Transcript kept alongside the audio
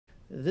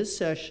This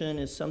session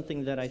is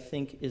something that I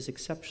think is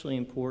exceptionally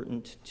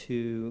important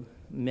to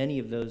many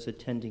of those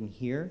attending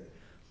here,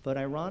 but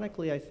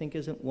ironically I think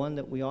isn't one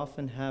that we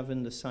often have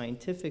in the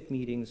scientific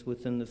meetings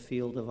within the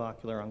field of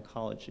ocular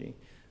oncology.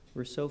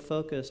 We're so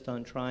focused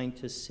on trying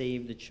to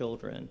save the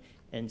children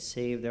and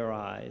save their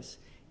eyes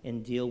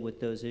and deal with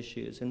those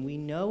issues. And we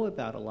know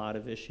about a lot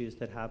of issues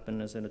that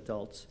happen as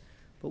adults,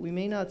 but we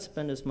may not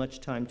spend as much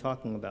time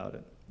talking about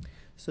it.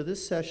 So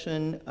this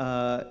session,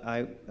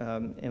 I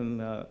am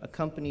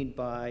accompanied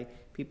by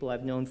people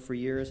I've known for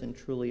years and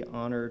truly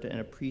honored and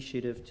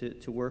appreciative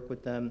to work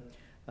with them.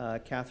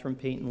 Catherine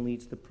Payton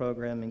leads the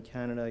program in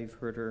Canada. You've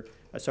heard her,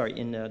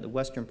 in the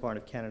western part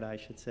of Canada, I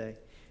should say.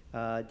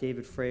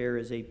 David Freyer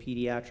is a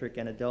pediatric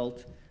and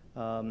adult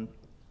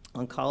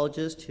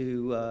oncologist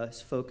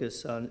whose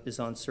focus is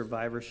on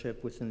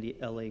survivorship within the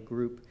LA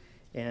group.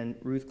 And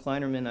Ruth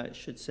Kleinerman, I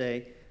should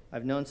say,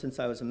 I've known since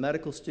I was a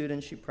medical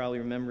student. She probably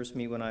remembers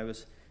me when I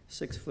was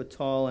 6 foot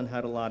tall and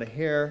had a lot of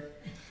hair,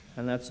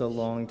 and that's a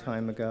long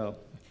time ago.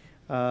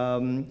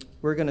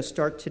 We're going to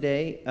start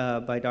today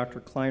by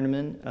Dr.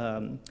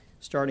 Kleinerman,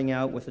 starting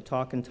out with a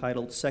talk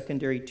entitled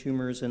Secondary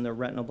Tumors in the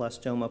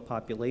Retinoblastoma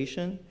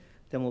Population.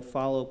 Then we'll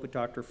follow up with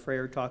Dr.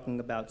 Freyer talking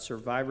about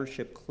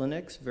survivorship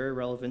clinics, very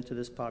relevant to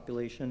this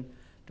population.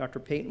 Dr.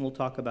 Payton will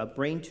talk about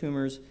brain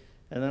tumors,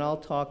 and then I'll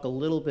talk a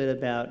little bit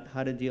about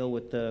how to deal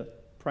with the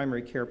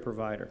primary care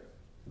provider.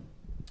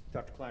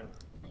 Dr. Kleinerman.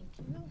 Thank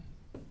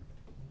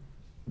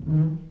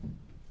you.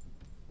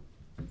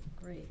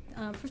 Great.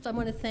 First, I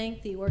want to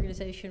thank the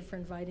organization for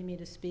inviting me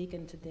to speak,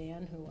 and to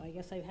Dan, who I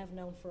guess I have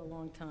known for a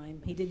long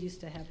time. He did used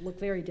to look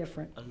very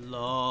different. A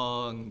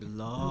long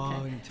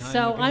time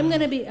So ago. I'm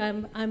going to be,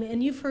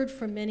 and you've heard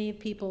from many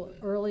people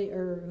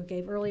earlier who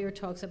gave earlier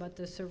talks about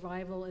the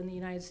survival in the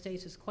United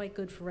States is quite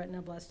good for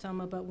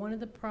retinoblastoma, but one of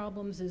the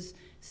problems is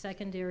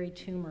secondary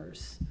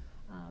tumors.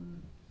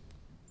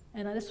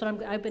 And that's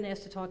what I've been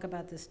asked to talk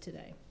about this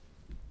today.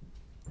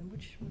 And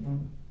which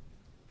one?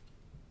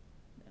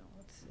 No,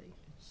 let's see.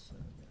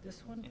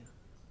 This one?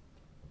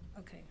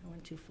 Yeah. Okay, I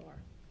went too far.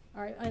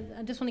 All right,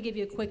 I just want to give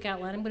you a quick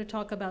outline. I'm going to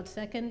talk about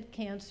second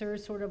cancer,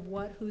 sort of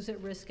what, who's at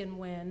risk, and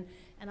when.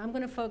 And I'm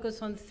going to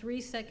focus on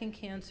 3 second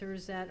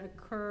cancers that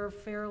occur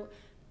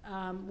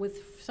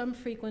with some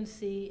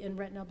frequency in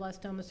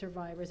retinoblastoma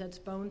survivors. That's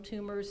bone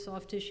tumors,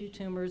 soft tissue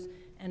tumors,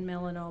 and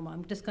melanoma.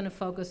 I'm just going to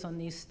focus on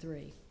these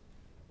 3.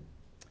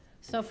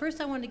 So first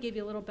I wanted to give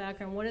you a little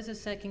background. What is a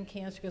second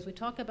cancer? Because we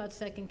talk about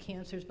second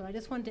cancers, but I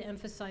just wanted to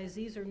emphasize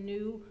these are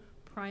new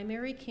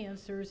primary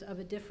cancers of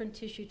a different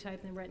tissue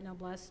type than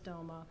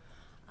retinoblastoma.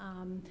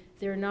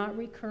 They're not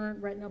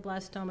recurrent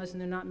retinoblastomas,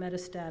 and they're not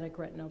metastatic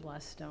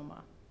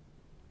retinoblastoma.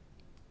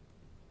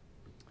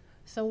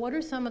 So what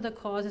are some of the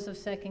causes of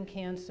second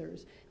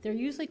cancers? They're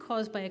usually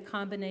caused by a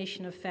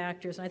combination of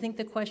factors. I think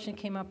the question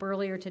came up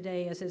earlier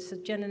today, is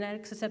it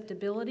genetic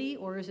susceptibility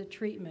or is it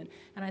treatment?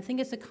 And I think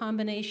it's a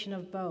combination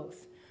of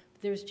both.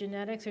 There's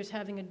genetics, there's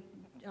having a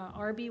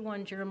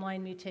RB1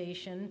 germline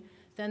mutation,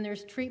 then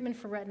there's treatment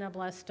for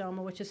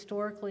retinoblastoma, which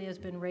historically has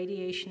been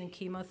radiation and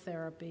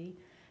chemotherapy,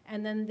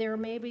 and then there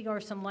maybe are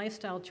some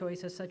lifestyle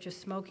choices such as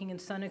smoking and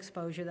sun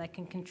exposure that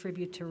can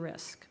contribute to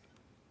risk.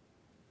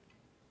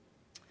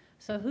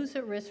 So who's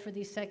at risk for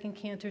these second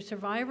cancer?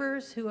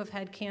 Survivors who have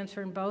had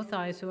cancer in both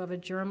eyes, who have a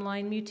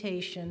germline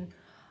mutation,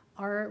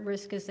 are at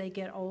risk as they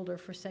get older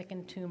for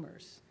second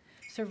tumors.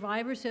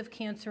 Survivors who have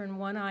cancer in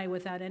one eye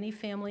without any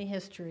family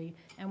history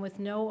and with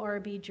no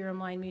RB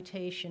germline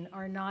mutation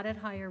are not at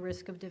higher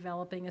risk of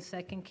developing a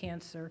second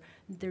cancer.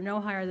 They're no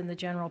higher than the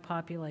general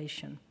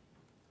population.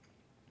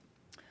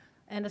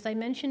 And as I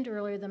mentioned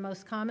earlier, the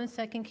most common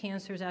second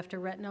cancers after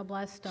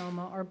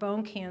retinoblastoma are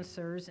bone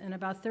cancers, and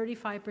about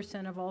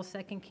 35% of all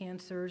second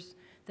cancers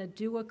that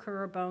do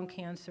occur are bone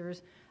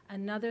cancers.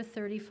 Another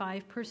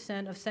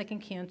 35% of second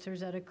cancers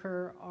that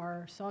occur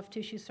are soft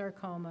tissue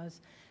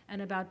sarcomas,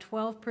 and about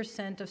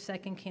 12% of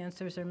second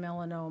cancers are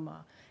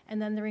melanoma. And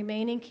then the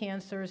remaining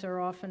cancers are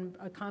often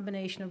a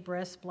combination of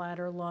breast,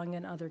 bladder, lung,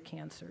 and other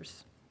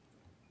cancers.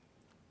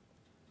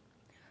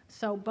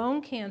 So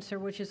bone cancer,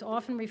 which is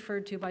often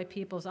referred to by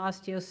people as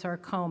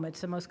osteosarcoma, it's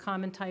the most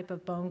common type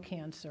of bone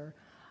cancer,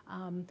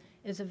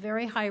 is a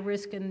very high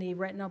risk in the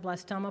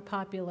retinoblastoma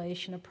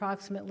population,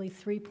 approximately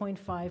 3.5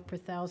 per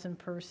 1,000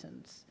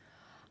 persons.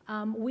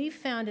 We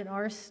found in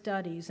our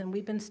studies, and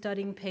we've been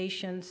studying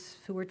patients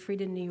who were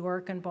treated in New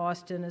York and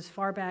Boston as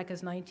far back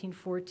as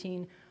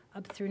 1914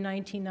 up through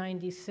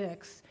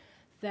 1996,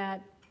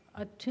 that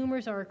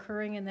tumors are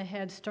occurring in the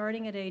head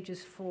starting at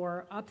ages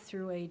 4 up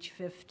through age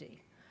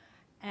 50.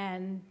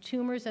 And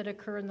tumors that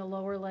occur in the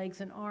lower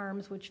legs and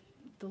arms, which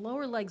the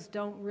lower legs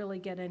don't really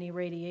get any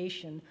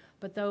radiation,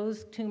 but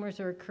those tumors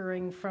are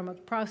occurring from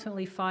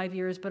approximately 5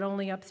 years, but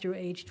only up through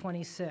age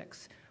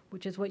 26,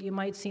 which is what you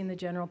might see in the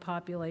general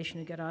population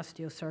who get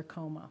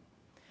osteosarcoma.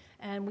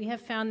 And we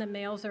have found that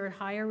males are at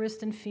higher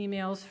risk than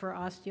females for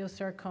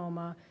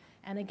osteosarcoma.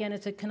 And again,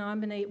 it's a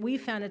combination. We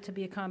found it to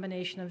be a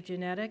combination of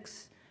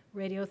genetics,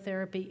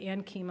 radiotherapy,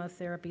 and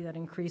chemotherapy that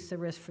increase the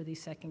risk for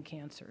these second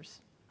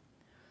cancers.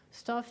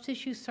 Soft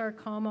tissue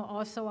sarcoma,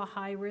 also a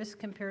high risk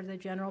compared to the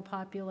general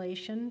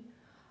population.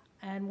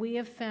 And we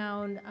have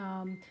found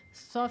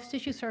soft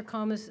tissue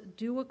sarcomas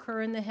do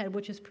occur in the head,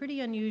 which is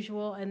pretty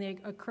unusual, and they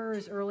occur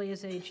as early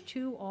as age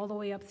 2 all the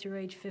way up through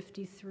age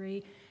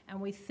 53.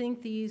 And we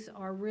think these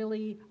are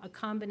really a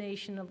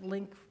combination of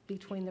link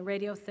between the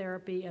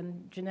radiotherapy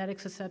and genetic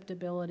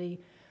susceptibility.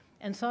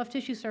 And soft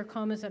tissue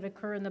sarcomas that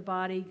occur in the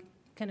body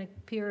can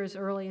appear as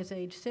early as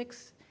age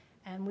 6,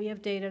 and we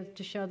have data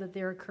to show that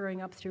they're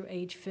occurring up through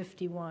age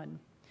 51.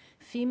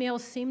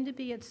 Females seem to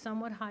be at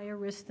somewhat higher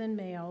risk than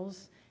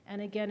males.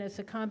 And again, it's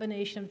a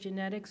combination of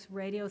genetics,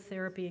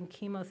 radiotherapy, and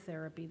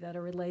chemotherapy that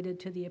are related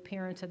to the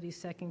appearance of these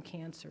second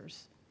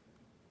cancers.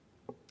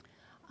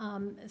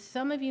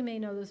 Some of you may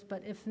know this,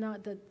 but if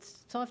not, the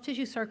soft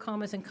tissue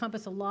sarcomas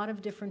encompass a lot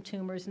of different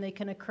tumors, and they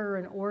can occur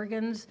in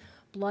organs,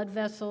 blood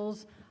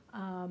vessels,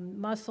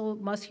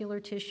 muscular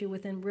tissue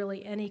within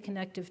really any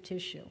connective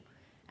tissue.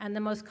 And the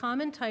most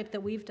common type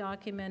that we've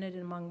documented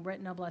among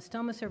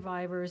retinoblastoma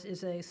survivors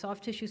is a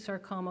soft tissue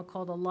sarcoma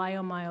called a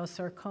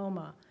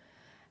leiomyosarcoma.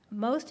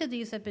 Most of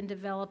these have been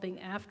developing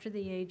after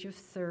the age of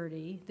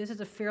 30. This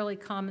is a fairly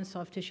common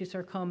soft tissue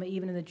sarcoma,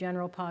 even in the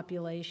general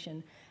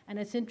population. And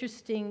it's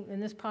interesting in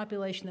this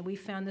population that we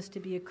found this to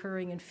be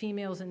occurring in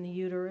females in the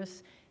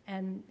uterus,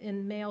 and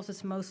in males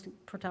it's most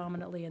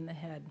predominantly in the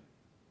head.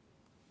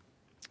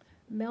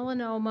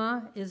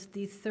 Melanoma is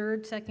the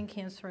second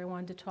cancer I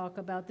wanted to talk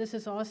about. This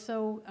is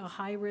also a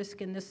high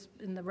risk in the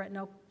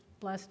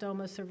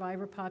retinoblastoma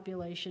survivor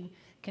population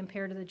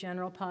compared to the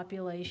general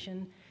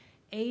population.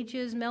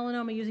 Ages,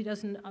 melanoma usually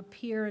doesn't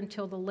appear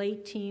until the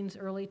late teens,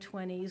 early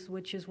 20s,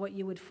 which is what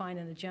you would find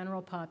in a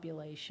general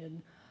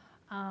population.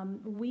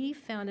 We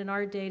found in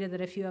our data that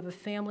if you have a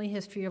family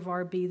history of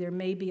RB, there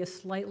may be a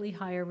slightly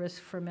higher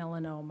risk for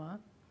melanoma.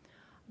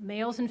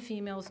 Males and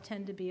females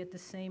tend to be at the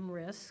same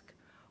risk.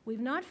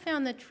 We've not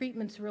found that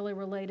treatment's really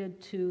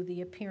related to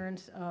the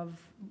appearance of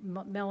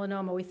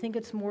melanoma. We think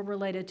it's more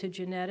related to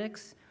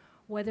genetics,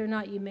 whether or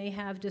not you may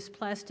have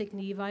dysplastic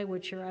nevi,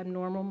 which are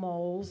abnormal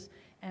moles,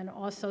 and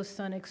also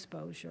sun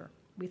exposure,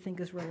 we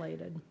think is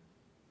related.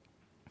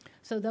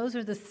 So those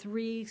are the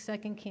 3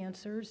 second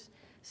cancers.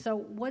 So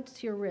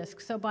what's your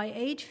risk? So by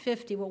age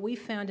 50, what we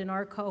found in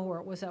our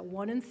cohort was that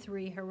 1 in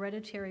 3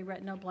 hereditary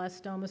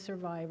retinoblastoma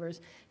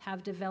survivors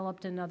have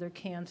developed another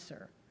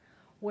cancer,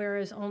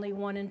 whereas only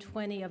 1 in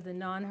 20 of the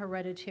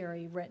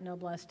non-hereditary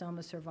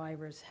retinoblastoma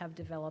survivors have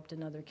developed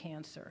another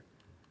cancer.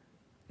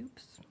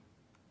 Oops.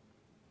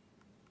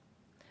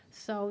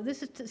 So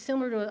this is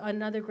similar to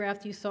another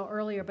graph you saw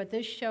earlier, but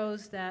this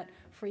shows that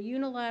for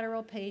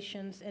unilateral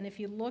patients, and if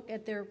you look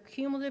at their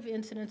cumulative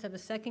incidence of a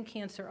second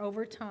cancer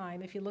over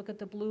time, if you look at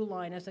the blue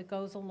line as it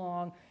goes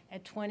along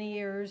at 20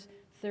 years,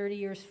 30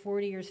 years,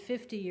 40 years,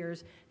 50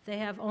 years, they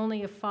have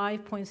only a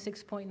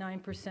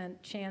 5.6.9%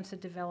 chance of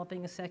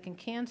developing a second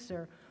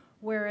cancer,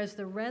 whereas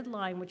the red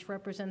line, which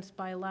represents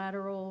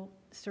bilateral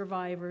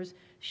survivors,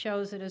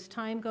 shows that as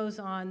time goes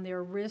on,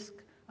 their risk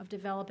of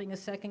developing a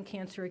second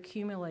cancer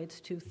accumulates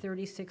to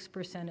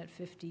 36% at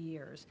 50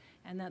 years.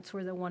 And that's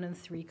where the 1 in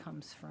 3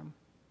 comes from.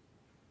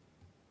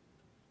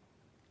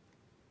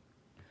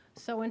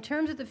 So in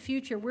terms of the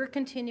future, we're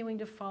continuing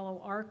to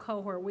follow our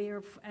cohort. We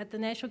are, at the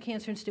National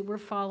Cancer Institute, we're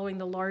following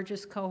the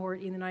largest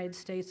cohort in the United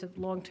States of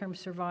long-term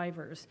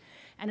survivors.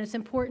 And it's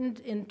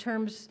important in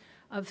terms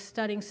of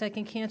studying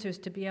second cancers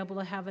to be able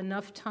to have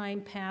enough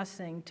time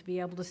passing to be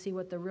able to see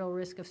what the real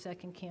risk of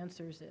second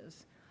cancers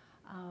is.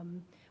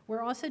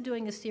 We're also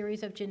doing a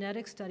series of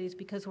genetic studies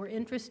because we're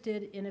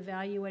interested in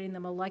evaluating the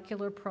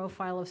molecular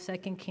profile of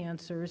second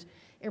cancers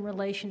in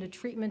relation to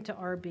treatment to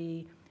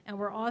RB, and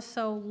we're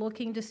also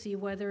looking to see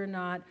whether or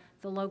not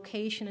the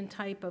location and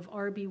type of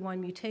RB1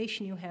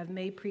 mutation you have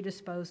may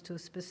predispose to a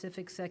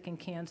specific second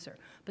cancer.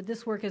 But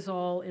this work is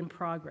all in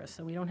progress,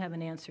 so we don't have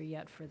an answer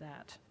yet for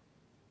that.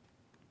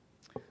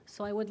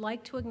 So I would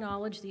like to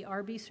acknowledge the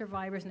RB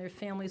survivors and their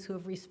families who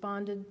have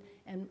responded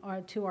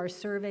to our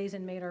surveys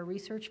and made our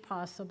research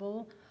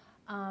possible.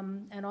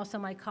 And also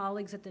my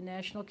colleagues at the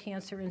National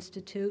Cancer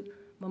Institute,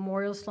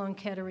 Memorial Sloan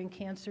Kettering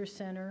Cancer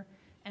Center,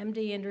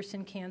 MD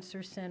Anderson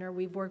Cancer Center.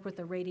 We've worked with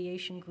the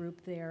radiation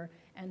group there,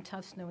 and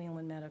Tufts New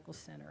England Medical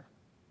Center.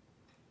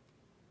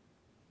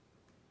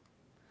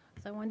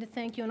 So I wanted to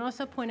thank you and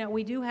also point out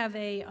we do have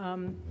a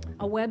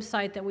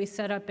website that we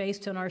set up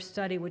based on our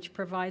study, which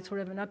provides sort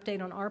of an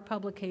update on our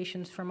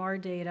publications from our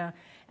data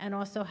and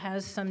also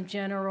has some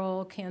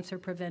general cancer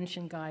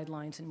prevention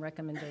guidelines and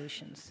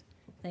recommendations.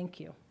 Thank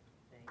you.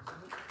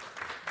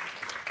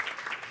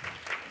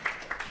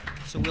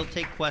 So we'll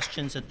take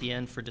questions at the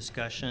end for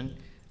discussion.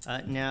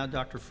 Now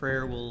Dr.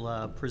 Frere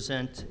will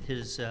present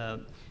his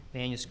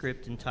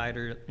manuscript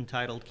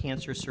entitled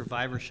Cancer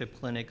Survivorship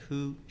Clinic,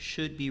 Who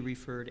Should Be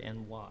Referred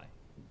and Why?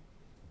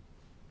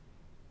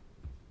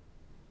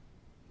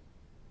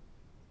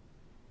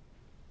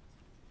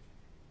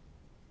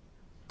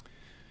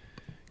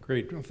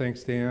 Great. Well,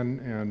 thanks,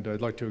 Dan. And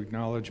I'd like to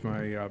acknowledge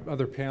my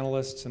other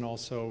panelists and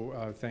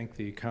also thank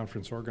the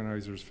conference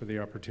organizers for the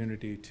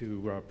opportunity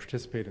to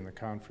participate in the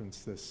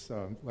conference this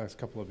last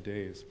couple of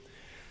days.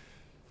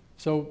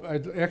 So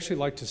I'd actually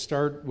like to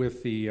start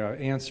with the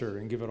answer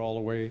and give it all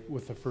away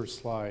with the first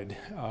slide.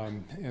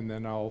 And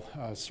then I'll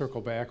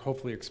circle back,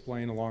 hopefully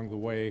explain along the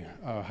way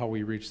how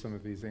we reach some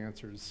of these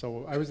answers.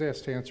 So I was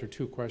asked to answer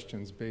two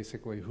questions,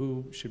 basically.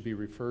 Who should be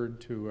referred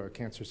to a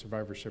cancer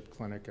survivorship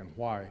clinic and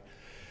why?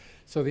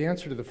 So the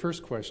answer to the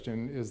first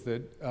question is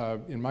that,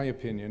 in my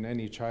opinion,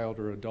 any child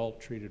or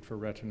adult treated for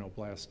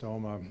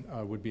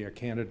retinoblastoma would be a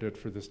candidate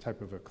for this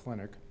type of a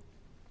clinic.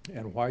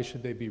 And why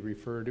should they be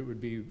referred? It would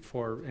be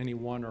for any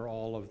one or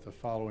all of the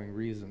following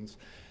reasons.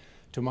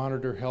 To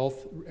monitor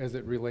health as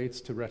it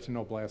relates to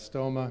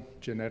retinoblastoma,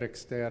 genetic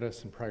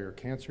status, and prior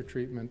cancer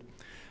treatment.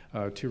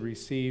 To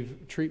receive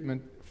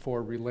treatment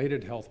for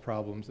related health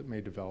problems that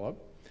may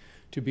develop.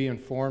 To be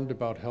informed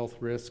about health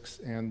risks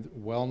and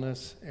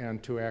wellness,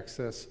 and to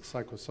access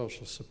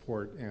psychosocial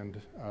support and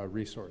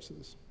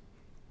resources.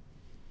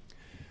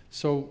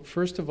 So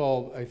first of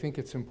all, I think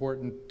it's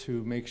important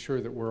to make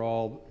sure that we're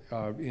all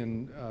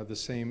in the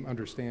same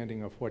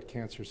understanding of what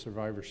cancer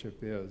survivorship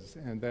is,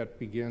 and that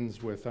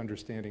begins with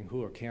understanding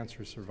who a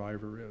cancer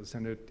survivor is.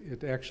 And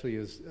it actually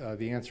is,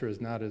 the answer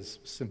is not as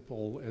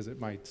simple as it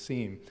might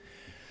seem.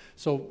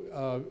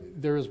 So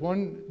there is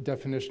one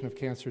definition of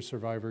cancer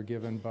survivor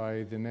given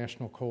by the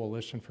National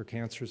Coalition for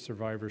Cancer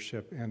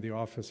Survivorship and the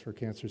Office for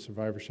Cancer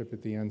Survivorship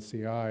at the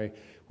NCI,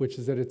 which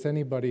is that it's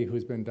anybody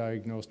who's been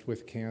diagnosed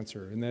with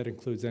cancer, and that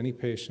includes any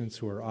patients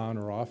who are on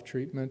or off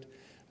treatment,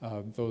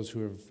 those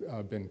who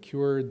have been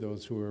cured,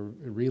 those who are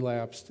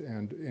relapsed,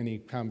 and any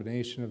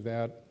combination of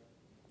that,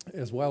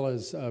 as well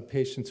as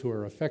patients who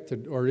are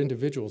affected, or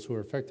individuals who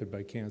are affected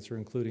by cancer,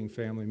 including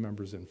family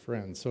members and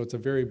friends. So it's a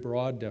very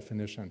broad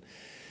definition.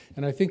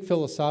 And I think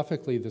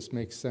philosophically this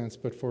makes sense,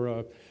 but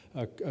for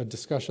a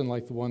discussion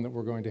like the one that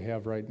we're going to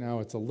have right now,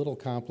 it's a little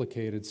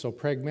complicated. So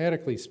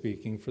pragmatically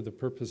speaking, for the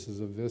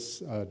purposes of this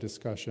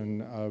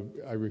discussion,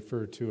 I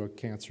refer to a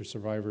cancer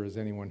survivor as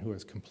anyone who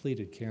has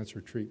completed cancer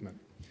treatment.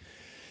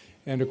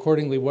 And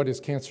accordingly, what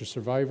is cancer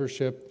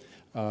survivorship?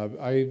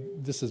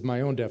 This is my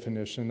own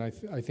definition.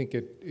 I think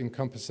it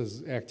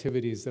encompasses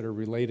activities that are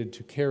related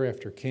to care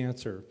after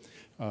cancer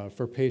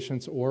for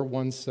patients or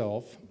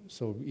oneself,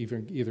 so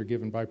either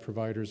given by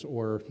providers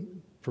or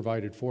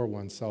provided for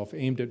oneself,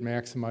 aimed at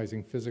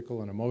maximizing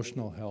physical and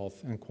emotional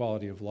health and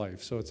quality of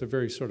life. So it's a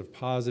very sort of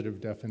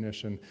positive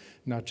definition,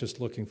 not just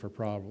looking for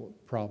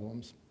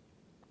problems.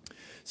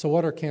 So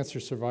what are cancer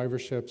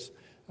survivorships?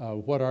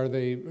 What are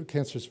they?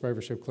 Cancer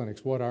survivorship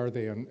clinics, what are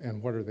they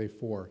and what are they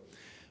for?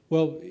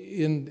 Well,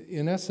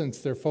 in essence,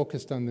 they're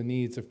focused on the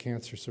needs of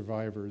cancer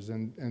survivors,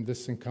 and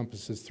this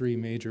encompasses three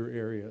major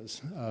areas.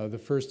 The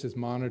first is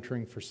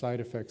monitoring for side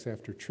effects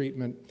after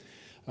treatment.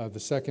 The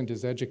second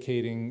is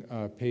educating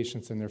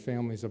patients and their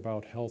families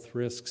about health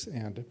risks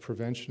and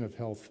prevention of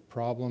health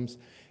problems.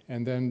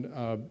 And then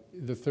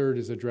the third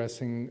is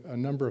addressing a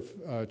number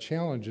of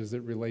challenges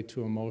that relate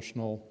to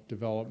emotional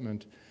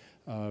development,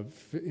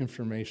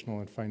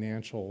 informational and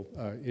financial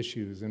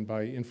issues. And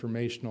by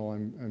informational,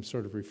 I'm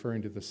sort of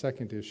referring to the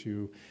second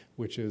issue,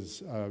 which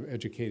is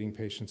educating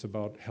patients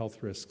about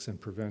health risks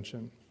and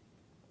prevention.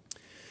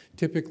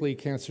 Typically,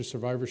 cancer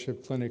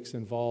survivorship clinics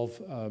involve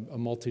a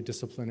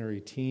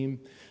multidisciplinary team.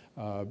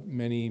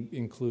 Many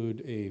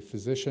include a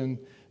physician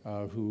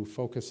who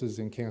focuses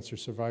in cancer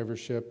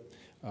survivorship,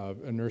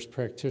 a nurse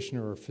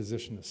practitioner or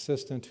physician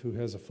assistant who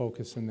has a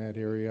focus in that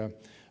area,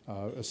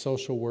 a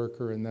social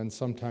worker, and then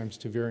sometimes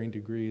to varying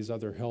degrees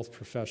other health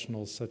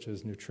professionals such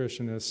as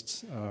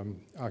nutritionists,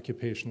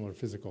 occupational or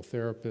physical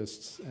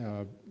therapists,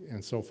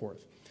 and so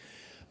forth.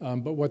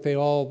 But what they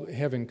all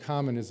have in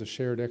common is a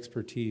shared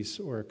expertise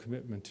or a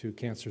commitment to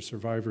cancer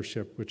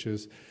survivorship, which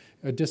is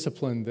a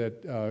discipline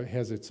that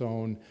has its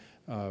own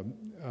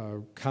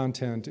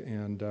content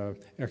and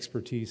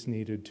expertise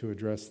needed to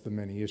address the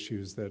many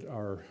issues that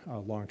our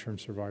long-term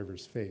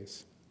survivors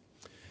face.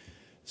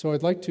 So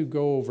I'd like to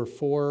go over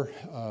 4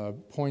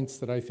 points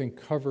that I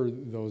think cover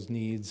those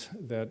needs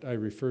that I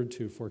referred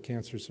to for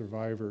cancer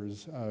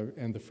survivors.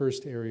 And the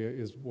first area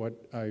is what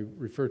I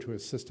refer to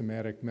as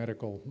systematic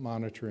medical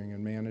monitoring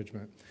and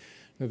management.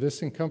 Now,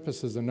 this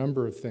encompasses a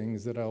number of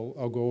things that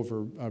I'll go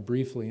over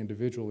briefly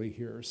individually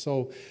here.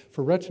 So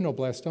for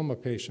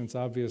retinoblastoma patients,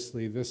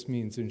 obviously this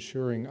means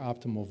ensuring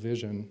optimal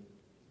vision.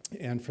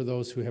 And for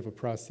those who have a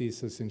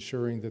prosthesis,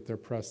 ensuring that their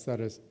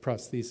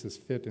prosthesis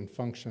fit and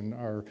function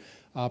are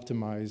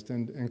optimized.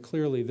 And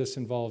clearly this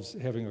involves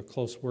having a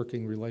close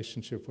working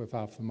relationship with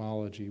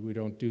ophthalmology. We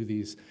don't do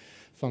these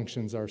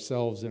functions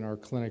ourselves in our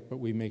clinic, but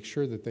we make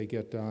sure that they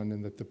get done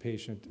and that the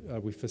patient,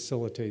 we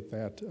facilitate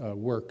that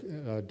work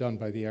done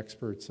by the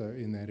experts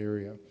in that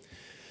area.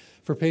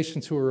 For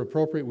patients who are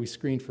appropriate, we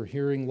screen for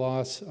hearing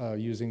loss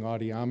using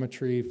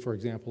audiometry, for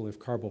example, if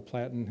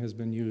carboplatin has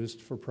been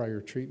used for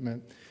prior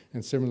treatment,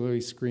 and similarly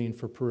screen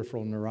for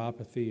peripheral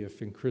neuropathy if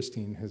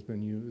vincristine has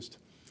been used.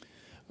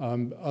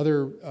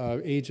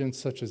 Other agents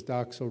such as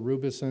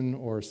doxorubicin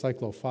or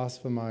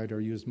cyclophosphamide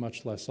are used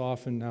much less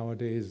often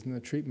nowadays in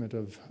the treatment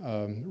of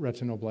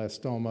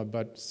retinoblastoma,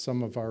 but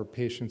some of our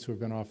patients who have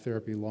been off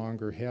therapy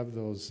longer have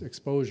those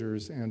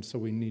exposures, and so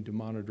we need to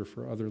monitor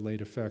for other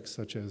late effects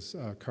such as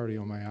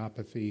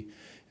cardiomyopathy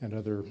and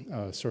other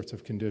sorts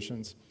of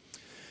conditions.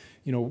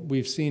 You know,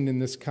 we've seen in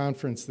this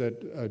conference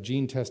that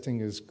gene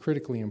testing is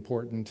critically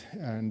important,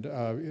 and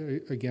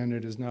again,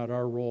 it is not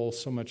our role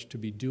so much to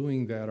be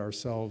doing that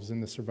ourselves in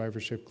the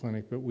survivorship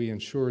clinic, but we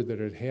ensure that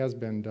it has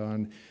been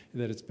done,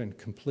 that it's been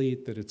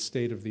complete, that it's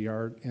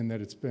state-of-the-art, and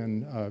that it's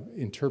been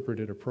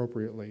interpreted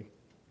appropriately.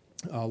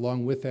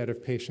 Along with that,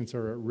 if patients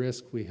are at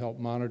risk, we help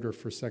monitor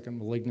for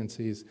second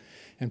malignancies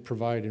and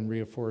provide and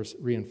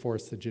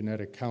reinforce the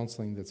genetic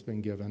counseling that's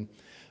been given.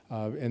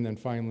 And then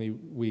finally,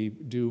 we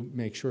do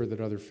make sure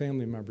that other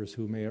family members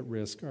who may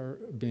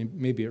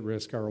be at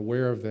risk are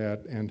aware of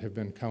that and have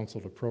been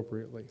counseled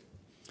appropriately.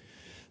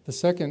 The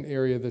second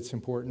area that's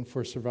important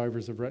for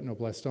survivors of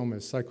retinoblastoma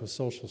is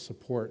psychosocial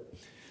support.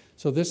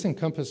 So this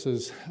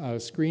encompasses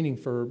screening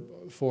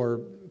for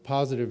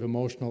positive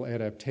emotional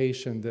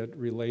adaptation that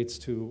relates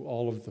to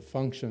all of the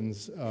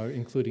functions,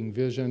 including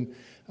vision,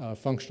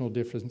 functional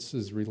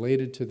differences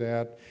related to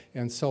that,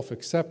 and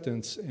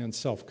self-acceptance and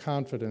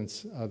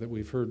self-confidence that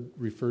we've heard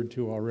referred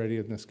to already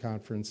in this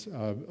conference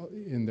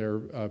in their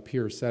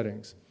peer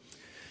settings.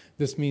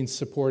 This means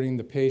supporting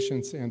the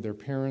patients and their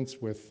parents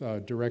with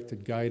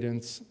directed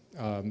guidance,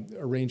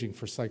 arranging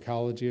for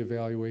psychology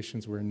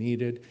evaluations where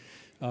needed,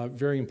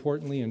 very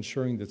importantly,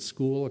 ensuring that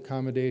school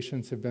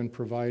accommodations have been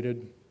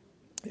provided,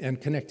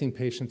 and connecting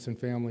patients and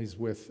families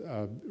with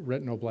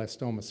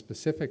retinoblastoma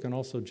specific and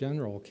also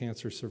general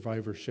cancer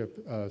survivorship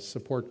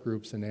support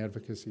groups and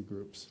advocacy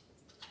groups.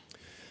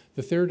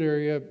 The third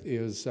area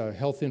is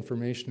health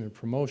information and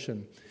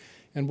promotion.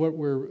 And what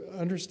we're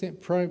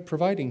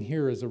providing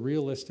here is a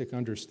realistic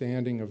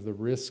understanding of the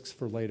risks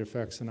for late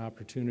effects and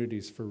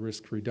opportunities for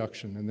risk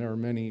reduction. And there are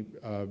many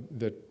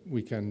that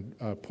we can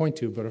point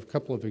to, but a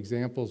couple of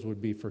examples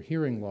would be for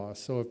hearing loss.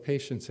 So if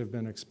patients have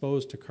been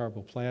exposed to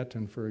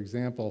carboplatin, for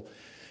example,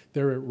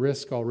 they're at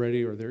risk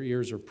already, or their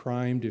ears are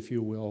primed, if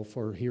you will,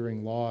 for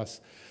hearing loss.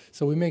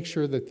 So we make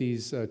sure that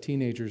these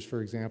teenagers,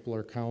 for example,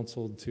 are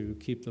counseled to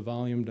keep the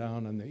volume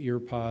down on the ear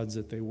pods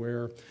that they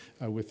wear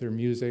with their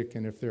music,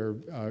 and if they're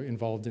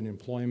involved in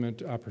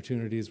employment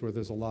opportunities where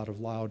there's a lot of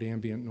loud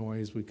ambient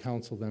noise, we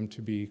counsel them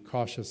to be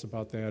cautious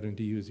about that and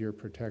to use ear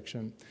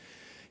protection.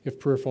 If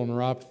peripheral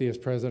neuropathy is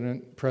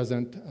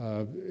present,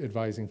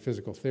 advising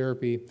physical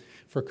therapy.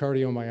 For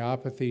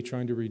cardiomyopathy,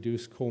 trying to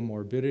reduce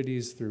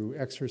comorbidities through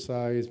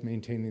exercise,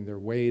 maintaining their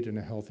weight and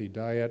a healthy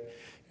diet.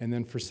 And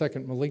then for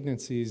second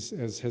malignancies,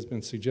 as has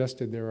been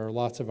suggested, there are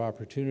lots of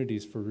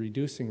opportunities for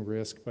reducing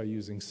risk by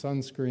using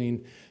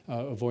sunscreen,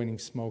 avoiding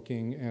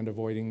smoking, and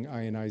avoiding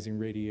ionizing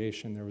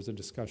radiation. There was a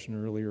discussion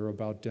earlier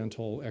about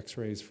dental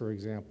x-rays, for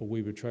example.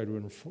 We would try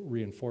to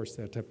reinforce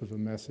that type of a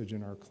message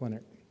in our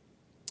clinic.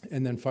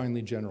 And then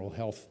finally, general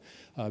health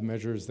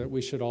measures that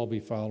we should all be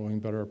following,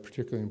 but are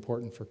particularly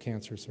important for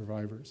cancer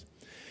survivors.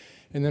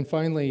 And then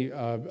finally,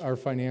 our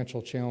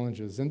financial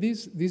challenges. And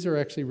these are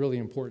actually really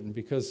important,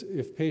 because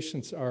if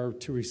patients are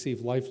to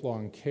receive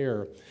lifelong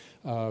care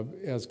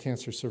as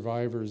cancer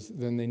survivors,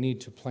 then they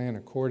need to plan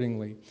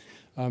accordingly.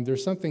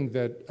 There's something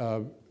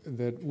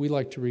that we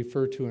like to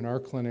refer to in our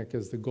clinic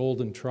as the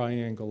golden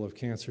triangle of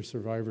cancer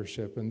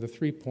survivorship. And the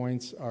 3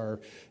 points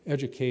are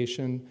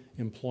education,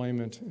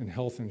 employment, and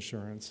health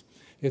insurance.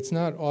 It's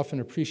not often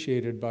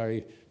appreciated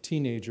by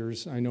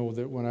teenagers. I know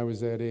that when I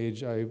was that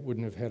age, I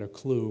wouldn't have had a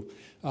clue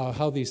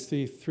how these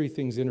three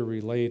things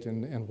interrelate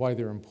and why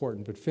they're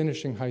important. But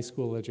finishing high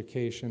school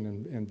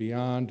education and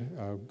beyond,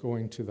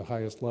 going to the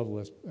highest level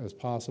as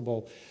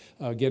possible,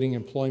 getting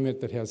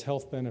employment that has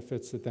health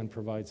benefits that then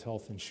provides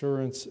health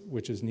insurance,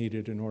 which is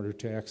needed in order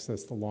to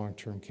access the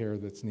long-term care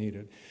that's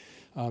needed.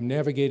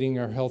 Navigating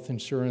our health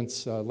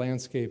insurance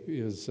landscape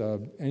is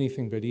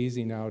anything but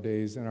easy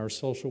nowadays, and our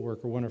social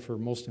worker, one of her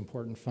most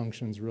important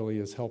functions really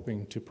is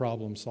helping to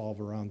problem solve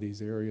around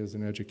these areas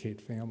and educate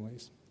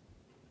families.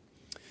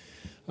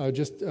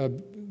 Just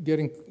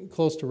getting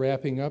close to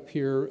wrapping up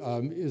here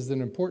is an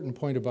important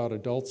point about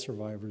adult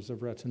survivors of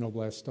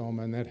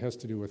retinoblastoma, and that has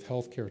to do with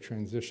healthcare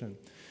transition.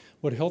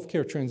 What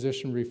healthcare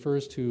transition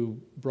refers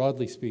to,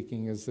 broadly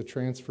speaking, is the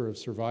transfer of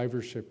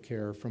survivorship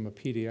care from a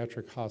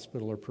pediatric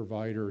hospital or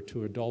provider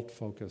to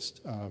adult-focused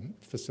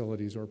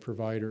facilities or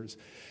providers.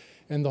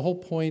 And the whole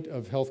point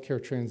of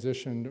healthcare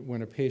transition,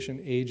 when a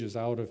patient ages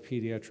out of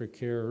pediatric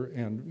care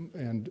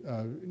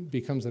and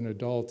becomes an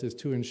adult, is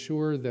to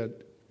ensure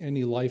that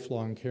any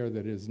lifelong care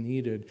that is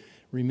needed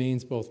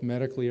remains both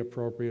medically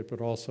appropriate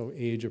but also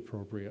age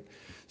appropriate.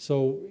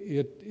 So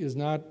it is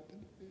not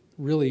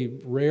really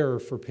rare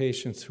for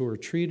patients who are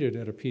treated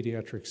at a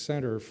pediatric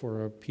center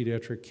for a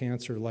pediatric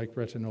cancer like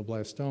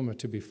retinoblastoma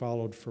to be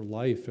followed for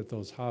life at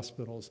those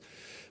hospitals.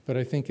 But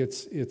I think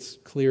it's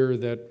clear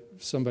that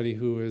somebody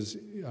who is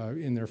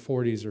in their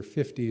 40s or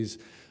 50s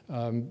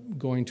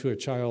going to a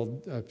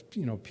child,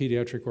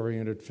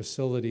 pediatric-oriented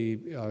facility,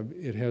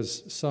 it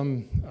has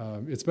some,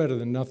 it's better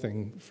than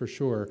nothing for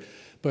sure,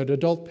 but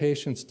adult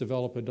patients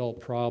develop adult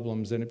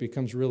problems, and it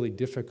becomes really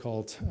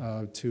difficult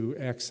to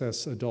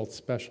access adult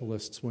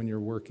specialists when you're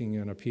working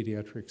in a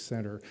pediatric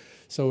center.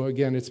 So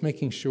again, it's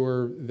making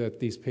sure that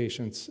these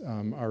patients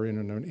are in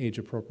an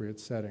age-appropriate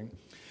setting.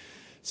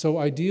 So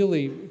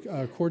ideally,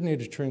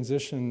 coordinated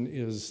transition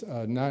is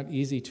not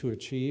easy to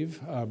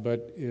achieve,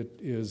 but it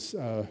is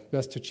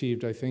best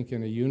achieved, I think,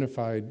 in a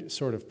unified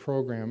sort of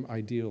program,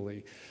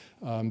 ideally.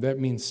 That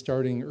means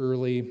starting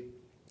early,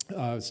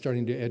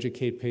 starting to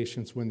educate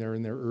patients when they're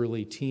in their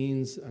early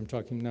teens. I'm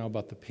talking now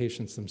about the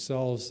patients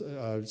themselves,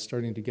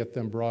 starting to get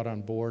them brought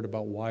on board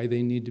about why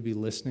they need to be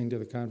listening to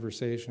the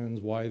conversations,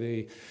 why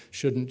they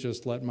shouldn't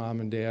just let mom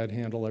and dad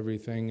handle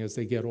everything. As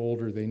they get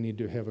older, they need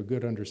to have a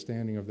good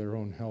understanding of their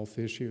own health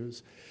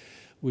issues.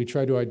 We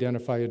try to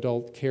identify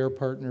adult care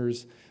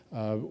partners,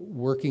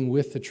 working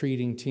with the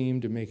treating team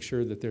to make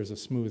sure that there's a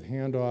smooth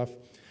handoff.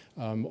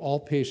 All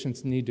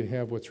patients need to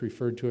have what's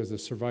referred to as a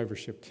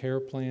survivorship care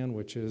plan,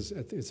 which is,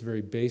 its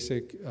very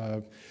basic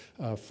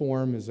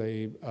form, is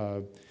a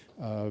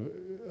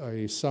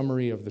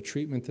summary of the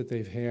treatment that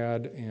they've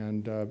had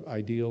and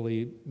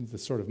ideally the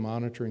sort of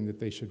monitoring that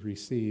they should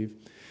receive.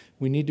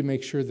 We need to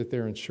make sure that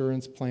their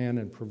insurance plan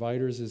and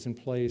providers is in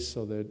place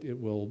so that it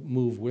will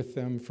move with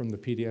them from the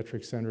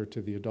pediatric center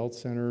to the adult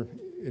center,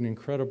 an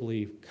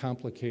incredibly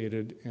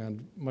complicated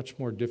and much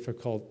more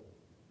difficult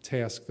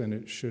task than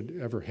it should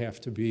ever have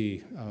to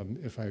be,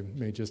 if I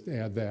may just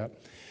add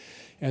that.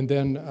 And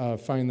then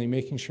finally,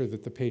 making sure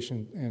that the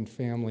patient and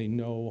family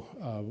know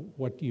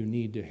what you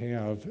need to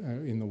have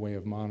in the way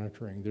of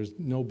monitoring. There's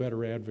no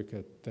better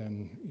advocate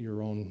than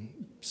your own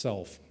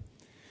self.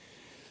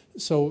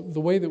 So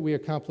the way that we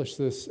accomplish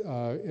this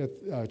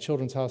at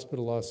Children's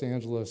Hospital Los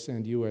Angeles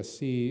and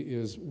USC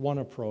is one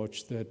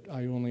approach that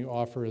I only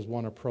offer as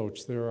one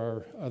approach. There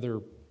are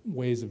other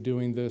ways of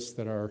doing this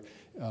that are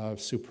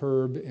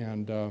superb,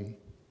 and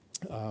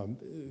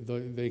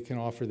they can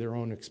offer their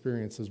own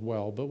experience as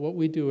well. But what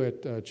we do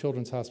at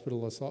Children's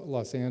Hospital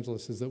Los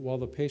Angeles is that while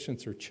the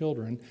patients are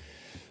children,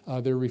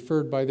 they're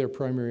referred by their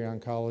primary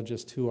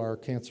oncologist to our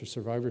cancer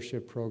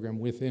survivorship program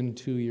within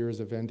 2 years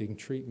of ending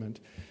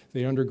treatment.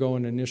 They undergo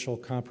an initial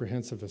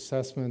comprehensive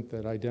assessment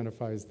that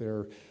identifies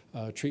their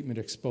treatment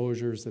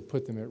exposures that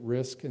put them at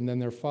risk, and then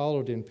they're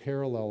followed in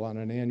parallel on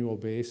an annual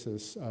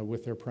basis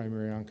with their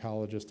primary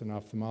oncologist and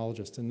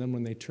ophthalmologist. And then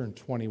when they turn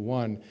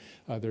 21,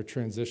 they're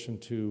transitioned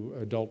to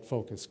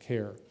adult-focused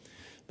care.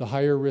 The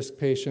higher risk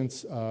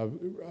patients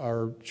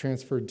are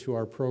transferred to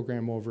our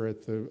program over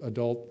at the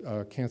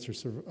Adult Cancer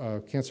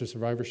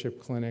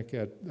Survivorship Clinic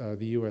at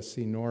the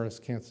USC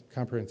Norris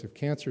Comprehensive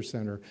Cancer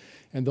Center,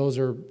 and those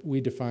are, we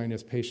define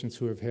as patients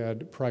who have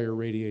had prior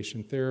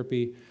radiation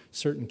therapy,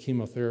 certain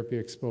chemotherapy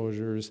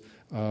exposures,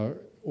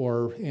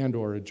 or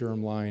a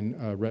germline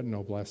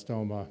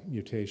retinoblastoma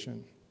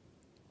mutation.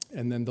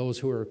 And then those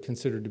who are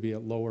considered to be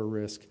at lower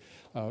risk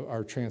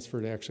are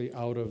transferred actually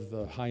out of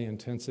the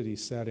high-intensity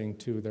setting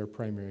to their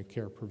primary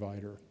care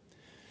provider.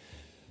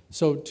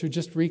 So to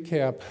just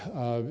recap,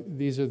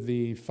 these are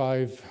the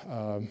five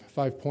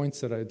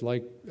points that I'd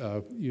like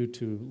you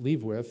to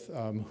leave with.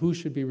 Who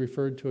should be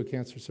referred to a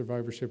cancer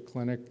survivorship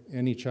clinic?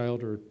 Any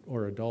child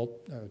or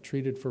adult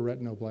treated for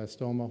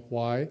retinoblastoma.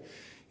 Why?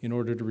 In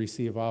order to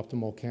receive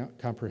optimal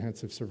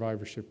comprehensive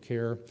survivorship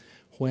care.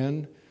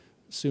 When?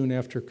 Soon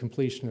after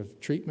completion of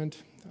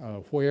treatment.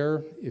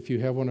 Where, if you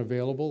have one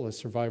available, a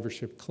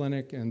survivorship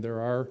clinic, and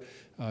there are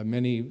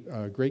many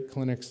great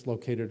clinics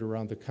located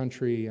around the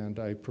country, and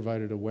I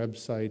provided a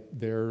website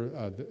there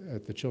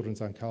at the Children's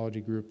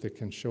Oncology Group that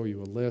can show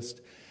you a list.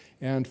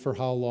 And for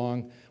how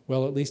long?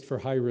 Well, at least for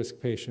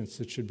high-risk patients,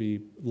 it should be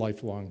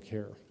lifelong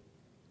care.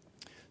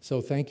 So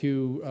thank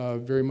you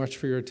very much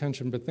for your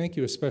attention, but thank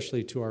you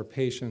especially to our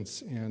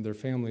patients and their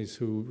families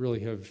who really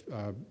have,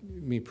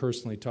 me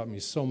personally, taught me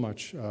so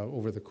much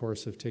over the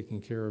course of taking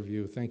care of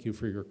you. Thank you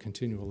for your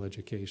continual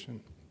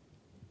education.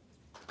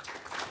 I'd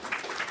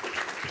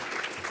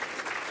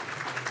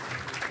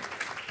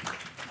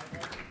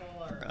like to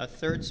call our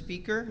third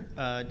speaker,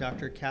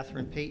 Dr.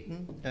 Catherine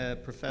Payton,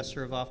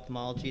 professor of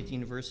ophthalmology at the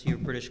University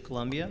of British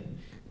Columbia,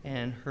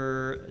 and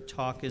her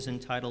talk is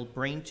entitled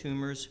Brain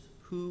Tumors,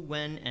 Who,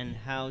 When, and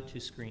How to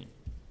Screen.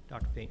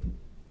 Dr. Payton.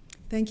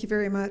 Thank you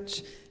very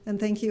much, and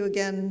thank you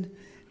again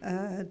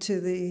to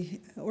the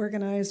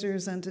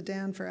organizers and to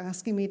Dan for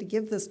asking me to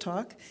give this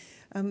talk.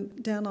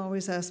 Dan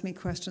always asks me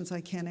questions I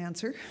can't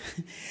answer.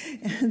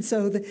 And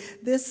so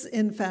this,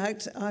 in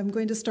fact, I'm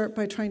going to start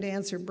by trying to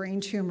answer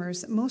brain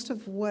tumors. Most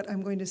of what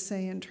I'm going to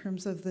say in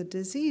terms of the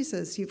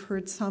diseases, you've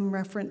heard some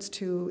reference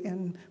to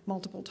in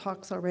multiple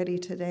talks already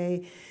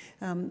today.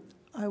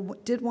 I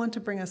did want to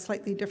bring a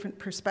slightly different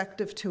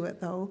perspective to it,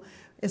 though,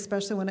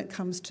 especially when it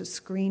comes to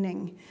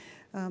screening.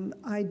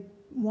 I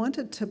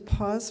wanted to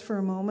pause for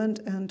a moment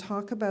and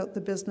talk about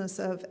the business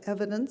of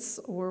evidence,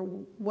 or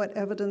what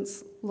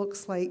evidence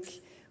looks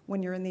like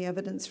when you're in the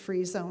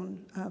evidence-free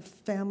zone. A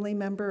family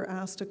member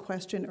asked a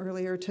question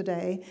earlier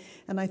today,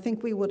 and I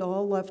think we would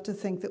all love to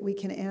think that we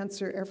can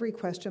answer every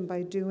question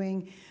by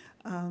doing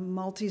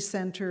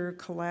multi-center,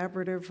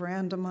 collaborative,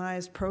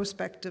 randomized,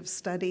 prospective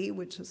study,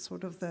 which is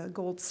sort of the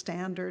gold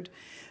standard,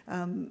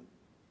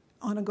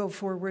 on a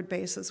go-forward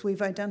basis.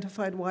 We've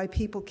identified why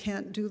people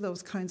can't do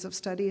those kinds of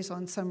studies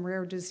on some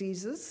rare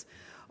diseases,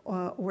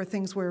 or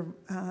things where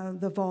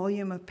the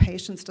volume of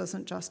patients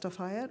doesn't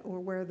justify it, or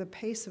where the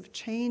pace of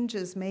change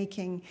is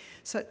making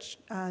such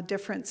a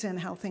difference in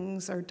how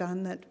things are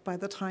done that by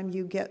the time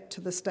you get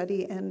to the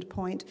study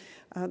endpoint,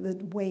 the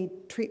way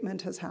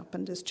treatment has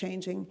happened is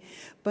changing.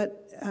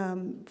 But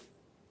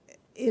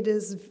it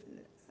is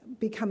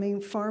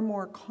becoming far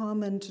more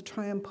common to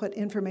try and put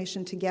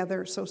information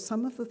together. So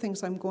some of the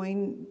things I'm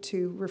going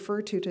to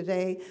refer to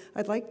today,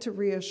 I'd like to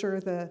reassure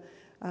the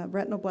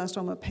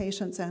retinoblastoma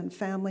patients and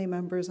family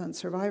members and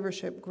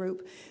survivorship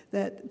group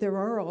that there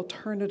are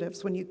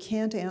alternatives when you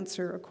can't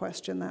answer a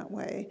question that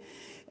way.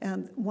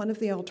 And one of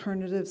the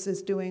alternatives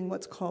is doing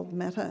what's called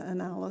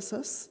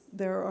meta-analysis.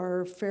 There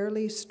are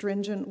fairly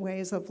stringent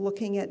ways of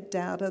looking at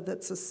data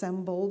that's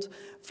assembled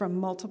from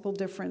multiple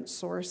different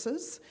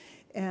sources.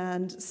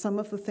 And some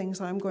of the things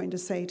I'm going to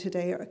say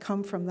today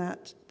come from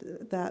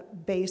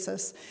that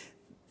basis.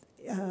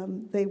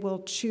 They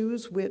will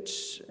choose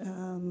which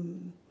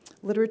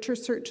literature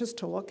searches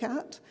to look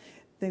at.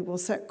 They will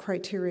set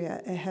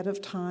criteria ahead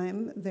of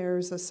time.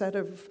 There's a set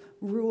of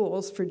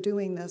rules for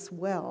doing this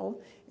well.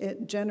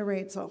 It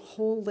generates a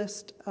whole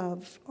list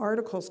of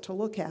articles to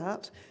look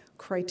at,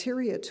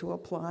 criteria to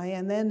apply,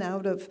 and then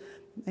out of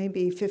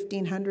maybe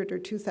 1,500 or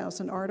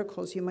 2,000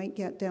 articles, you might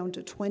get down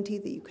to 20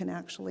 that you can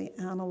actually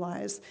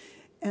analyze.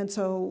 And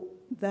so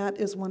that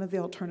is one of the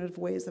alternative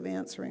ways of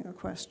answering a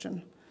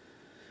question.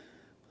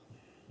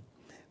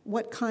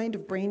 What kind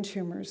of brain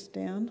tumors,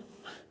 Dan?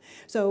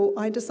 So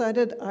I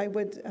decided I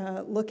would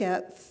look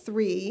at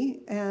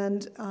 3,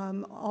 and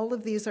all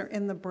of these are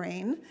in the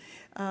brain.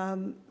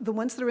 The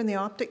ones that are in the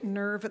optic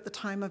nerve at the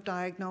time of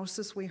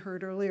diagnosis, we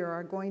heard earlier,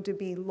 are going to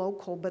be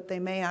local, but they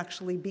may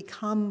actually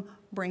become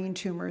brain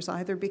tumors,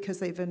 either because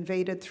they've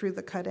invaded through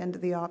the cut end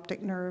of the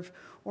optic nerve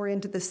or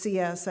into the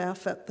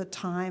CSF at the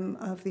time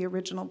of the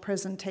original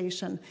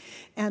presentation,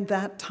 and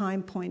that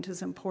time point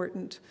is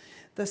important.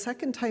 The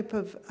second type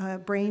of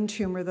brain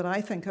tumor that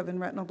I think of in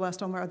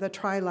retinoblastoma are the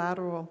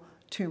trilateral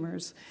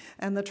tumors.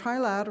 And the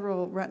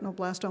trilateral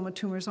retinoblastoma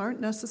tumors aren't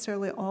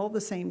necessarily all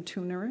the same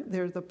tumor.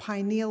 They're the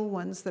pineal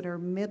ones that are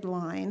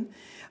midline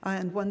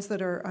and ones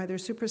that are either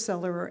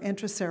supracellular or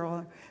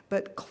intracellular,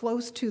 but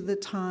close to the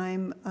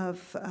time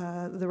of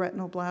the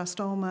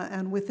retinoblastoma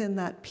and within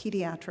that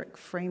pediatric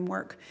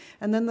framework.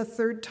 And then the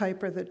third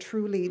type are the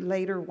truly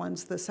later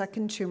ones, the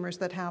second tumors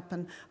that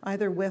happen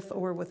either with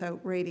or without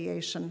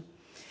radiation.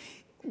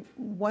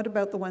 What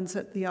about the ones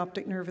at the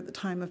optic nerve at the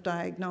time of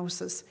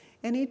diagnosis?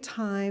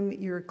 Anytime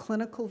your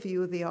clinical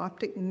view of the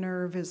optic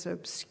nerve is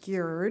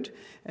obscured,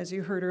 as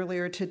you heard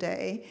earlier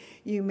today,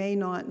 you may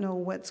not know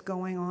what's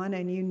going on,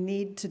 and you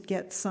need to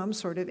get some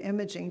sort of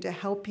imaging to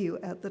help you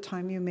at the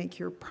time you make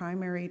your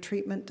primary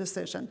treatment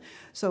decision.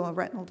 So a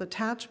retinal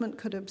detachment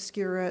could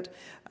obscure it,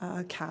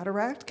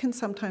 cataract can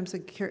sometimes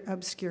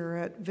obscure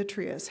it,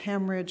 vitreous,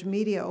 hemorrhage,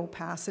 media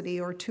opacity,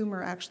 or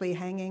tumor actually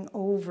hanging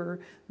over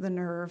the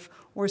nerve,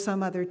 or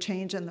some other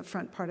change in the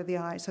front part of the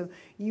eye. So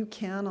you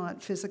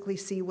cannot physically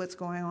see what's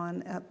going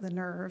on at the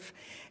nerve,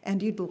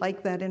 and you'd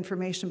like that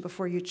information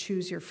before you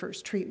choose your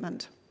first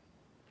treatment.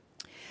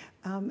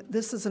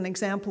 This is an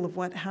example of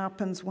what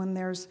happens when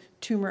there's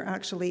tumor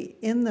actually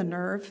in the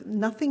nerve.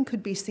 Nothing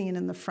could be seen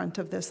in the front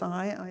of this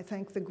eye. I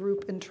thank the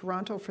group in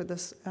Toronto for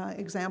this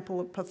example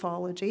of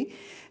pathology.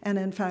 And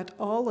in fact,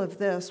 all of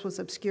this was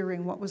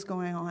obscuring what was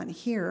going on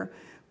here.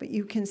 But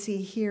you can see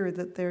here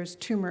that there's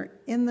tumor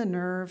in the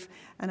nerve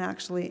and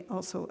actually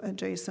also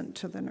adjacent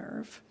to the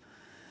nerve.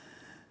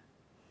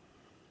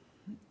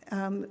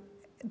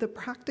 The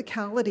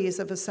practicalities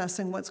of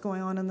assessing what's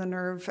going on in the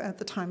nerve at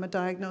the time of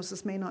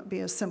diagnosis may not be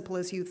as simple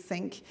as you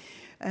think.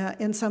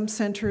 In some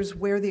centers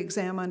where the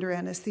exam under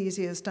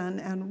anesthesia is done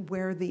and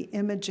where the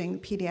imaging,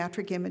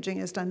 pediatric imaging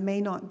is done,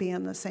 may not be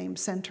in the same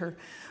center.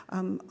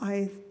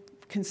 I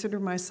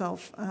consider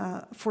myself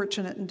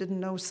fortunate and didn't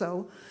know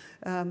so.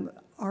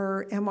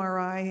 Our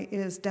MRI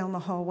is down the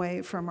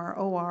hallway from our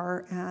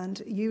OR, and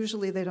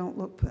usually they don't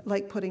look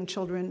like putting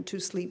children to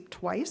sleep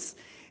twice.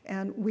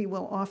 And we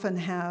will often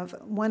have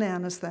one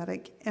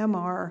anesthetic,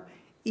 MR,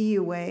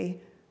 EUA,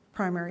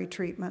 primary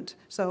treatment.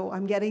 So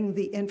I'm getting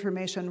the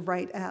information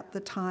right at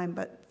the time,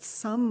 but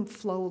some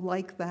flow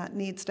like that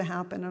needs to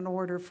happen in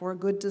order for a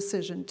good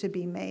decision to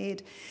be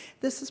made.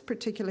 This is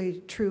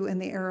particularly true in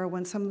the era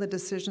when some of the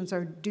decisions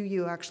are, do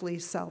you actually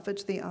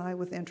salvage the eye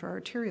with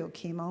intraarterial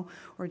chemo,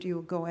 or do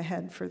you go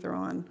ahead further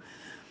on?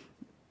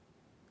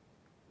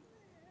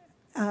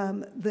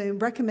 The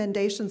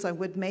recommendations I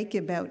would make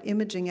about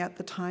imaging at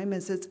the time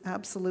is it's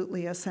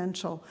absolutely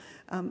essential.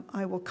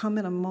 I will come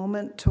in a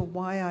moment to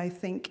why I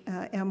think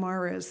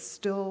MR is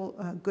still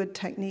a good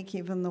technique,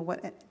 even though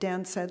what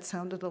Dan said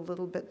sounded a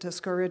little bit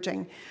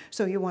discouraging.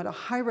 So you want a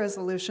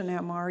high-resolution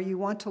MR. You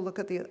want to look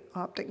at the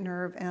optic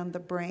nerve and the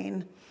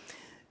brain.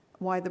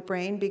 Why the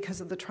brain? Because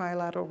of the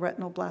trilateral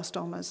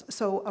retinoblastomas.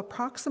 So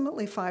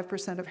approximately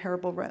 5% of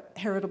heritable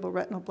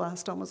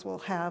retinoblastomas will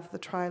have the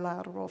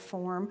trilateral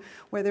form,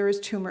 where there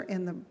is tumor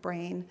in the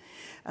brain.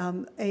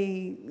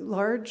 A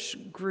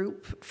large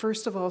group,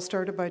 first of all,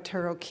 started by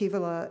Tero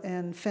Kivala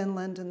in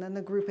Finland, and then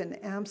the group in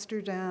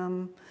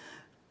Amsterdam,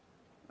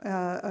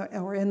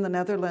 or in the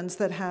Netherlands,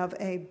 that have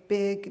a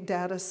big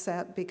data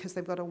set because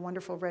they've got a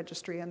wonderful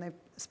registry and they've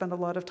spent a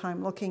lot of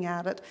time looking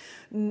at it,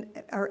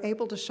 are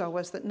able to show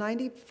us that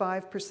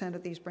 95%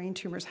 of these brain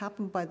tumors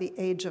happen by the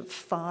age of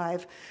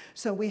 5.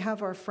 So we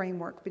have our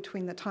framework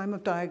between the time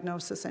of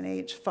diagnosis and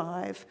age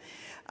 5.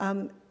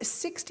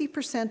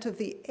 60% of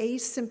the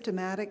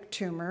asymptomatic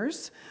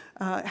tumors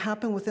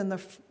happen within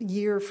the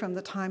year from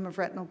the time of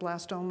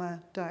retinoblastoma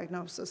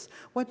diagnosis.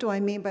 What do I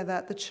mean by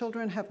that? The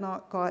children have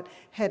not got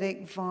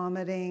headache,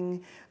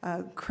 vomiting,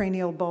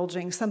 cranial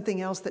bulging,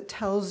 something else that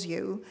tells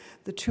you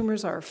the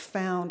tumors are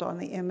found on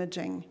the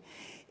imaging.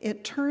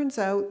 It turns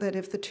out that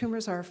if the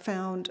tumors are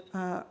found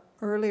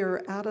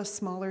earlier at a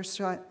smaller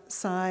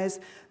size,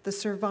 the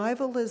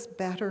survival is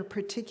better,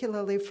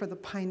 particularly for the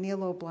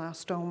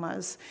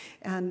pinealoblastomas.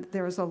 And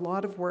there's a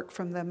lot of work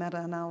from the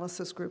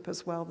meta-analysis group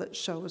as well that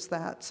shows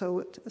that.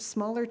 So a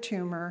smaller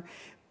tumor,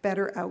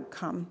 better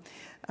outcome,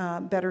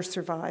 better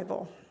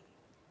survival.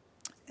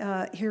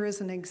 Here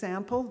is an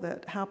example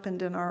that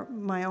happened in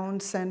my own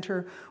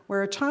center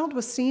where a child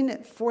was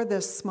seen for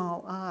this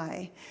small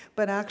eye,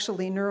 but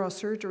actually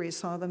neurosurgery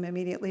saw them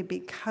immediately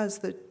because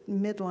the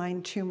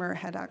midline tumor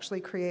had actually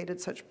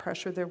created such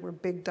pressure. There were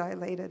big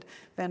dilated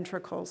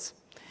ventricles.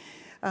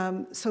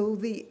 So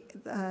the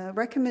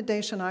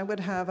recommendation I would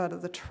have out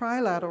of the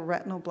trilateral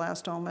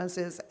retinoblastomas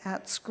is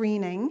at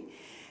screening,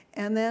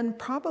 and then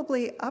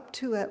probably up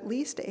to at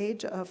least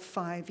age of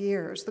 5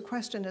 years. The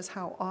question is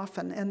how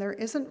often, and there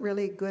isn't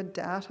really good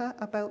data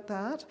about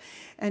that.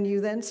 And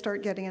you then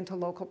start getting into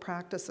local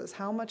practices.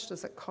 How much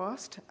does it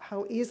cost?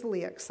 How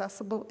easily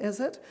accessible is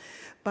it?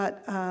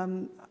 But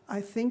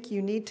I think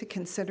you need to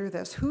consider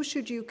this. Who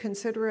should you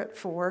consider it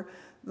for?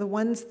 The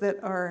ones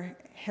that are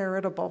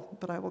heritable,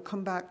 but I will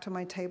come back to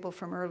my table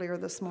from earlier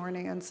this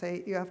morning and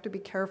say you have to be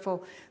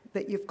careful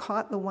that you've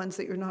caught the ones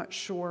that you're not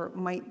sure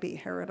might be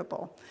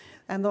heritable.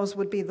 And those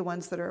would be the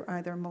ones that are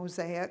either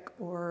mosaic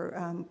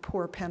or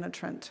poor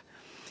penetrant.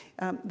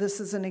 This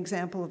is an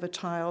example of a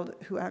child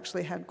who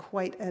actually had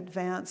quite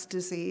advanced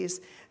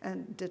disease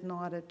and did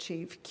not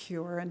achieve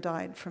cure and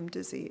died from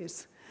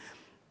disease.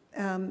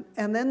 And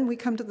then we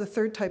come to the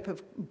third type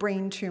of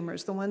brain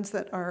tumors, the ones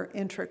that are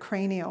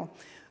intracranial.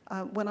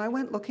 When I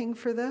went looking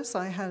for this,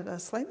 I had a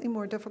slightly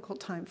more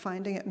difficult time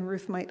finding it, and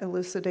Ruth might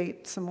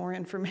elucidate some more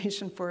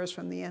information for us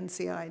from the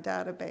NCI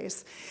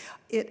database.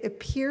 It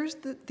appears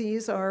that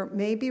these are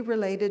maybe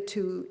related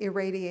to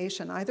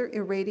irradiation, either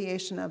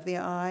irradiation of the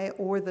eye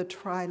or the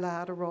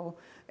trilateral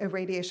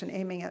irradiation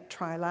aiming at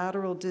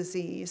trilateral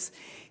disease.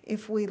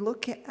 If we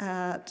look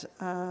at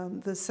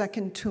the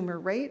second tumor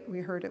rate, we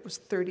heard it was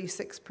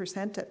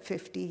 36% at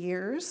 50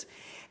 years.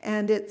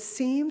 And it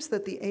seems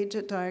that the age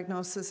at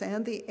diagnosis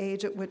and the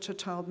age at which a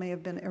child may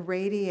have been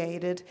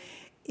irradiated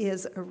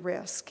is a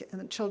risk.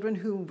 And the children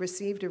who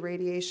received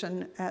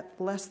irradiation at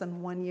less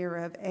than 1 year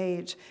of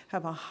age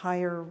have a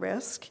higher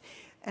risk.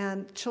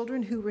 And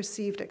children who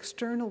received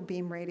external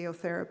beam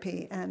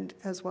radiotherapy and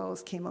as well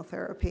as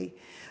chemotherapy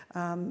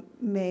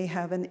may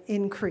have an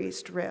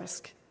increased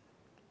risk.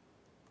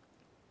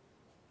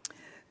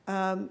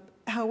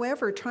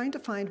 However, trying to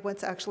find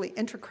what's actually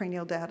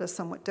intracranial data is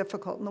somewhat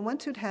difficult. And the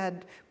ones who'd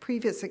had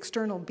previous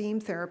external beam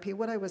therapy,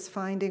 what I was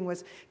finding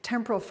was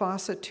temporal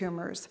fossa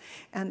tumors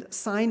and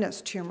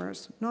sinus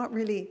tumors, not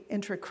really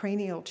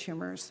intracranial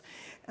tumors.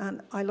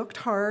 And I looked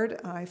hard.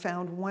 I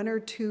found 1 or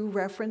 2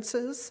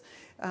 references.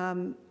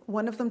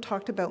 One of them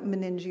talked about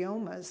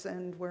meningiomas,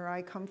 and where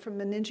I come from,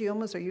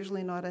 meningiomas are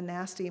usually not a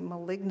nasty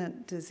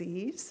malignant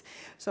disease.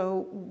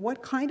 So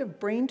what kind of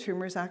brain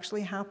tumors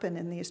actually happen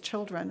in these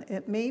children?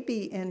 It may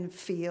be in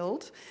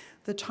field.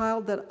 The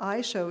child that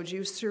I showed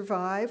you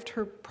survived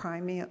her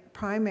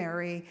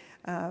primary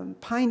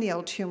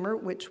pineal tumor,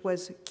 which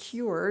was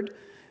cured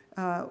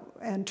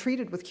and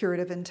treated with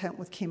curative intent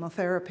with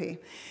chemotherapy.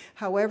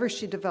 However,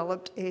 she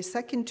developed a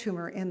second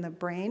tumor in the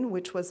brain,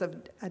 which was of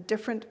a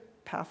different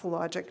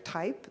pathologic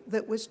type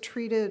that was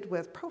treated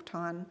with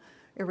proton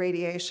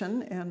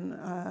irradiation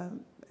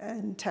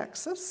in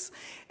Texas.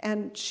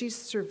 And she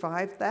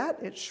survived that.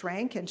 It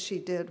shrank and she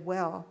did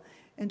well.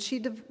 And she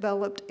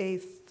developed a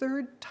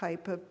third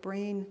type of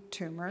brain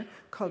tumor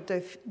called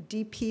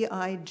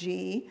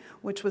DPIG,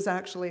 which was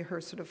actually her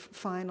sort of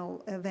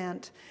final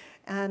event.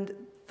 And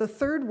The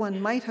third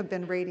one might have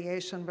been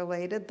radiation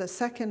related. The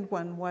second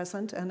one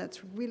wasn't, and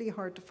it's really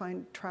hard to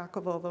find track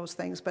of all those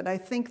things. But I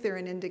think they're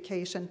an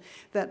indication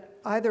that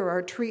either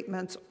our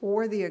treatments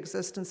or the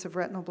existence of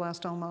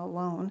retinoblastoma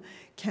alone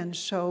can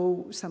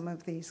show some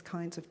of these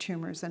kinds of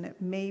tumors. And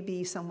it may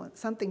be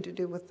something to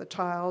do with the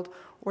child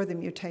or the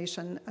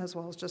mutation, as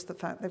well as just the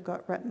fact they've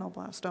got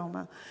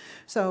retinoblastoma.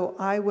 So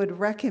I would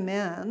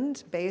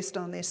recommend, based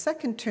on these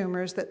second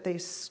tumors, that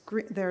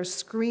they're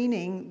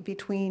screening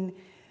between,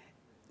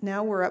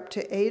 now we're up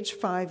to age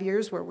 5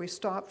 years where we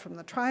stop from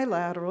the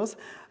trilaterals,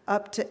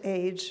 up to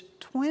age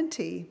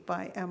 20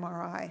 by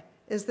MRI.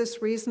 Is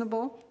this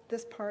reasonable?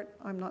 This part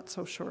I'm not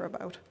so sure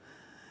about.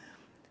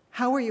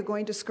 How are you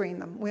going to screen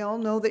them? We all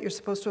know that you're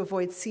supposed to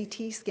avoid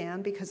CT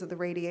scan because of the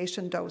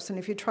radiation dose. And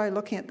if you try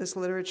looking at this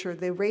literature,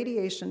 the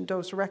radiation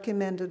dose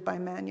recommended by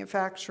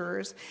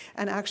manufacturers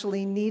and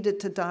actually needed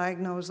to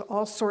diagnose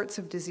all sorts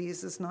of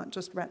diseases, not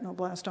just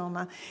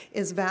retinoblastoma,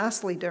 is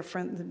vastly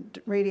different.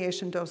 The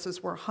radiation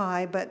doses were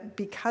high, but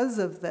because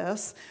of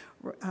this,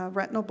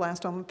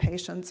 retinoblastoma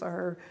patients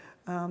are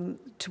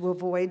to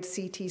avoid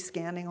CT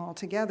scanning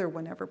altogether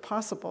whenever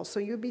possible. So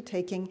you'd be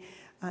taking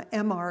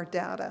MR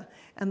data.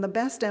 And the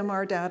best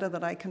MR data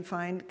that I can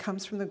find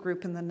comes from the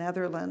group in the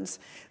Netherlands.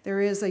 There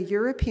is a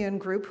European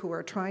group who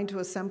are trying to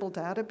assemble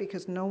data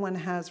because no one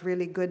has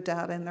really good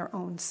data in their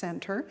own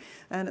center.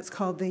 And it's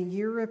called the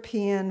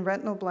European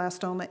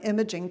Retinoblastoma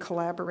Imaging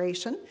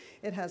Collaboration.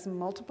 It has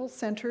multiple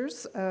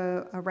centers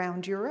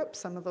around Europe.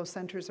 Some of those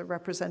centers are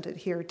represented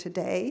here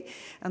today.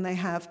 And they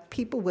have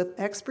people with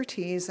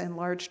expertise in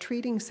large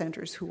treating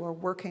centers who are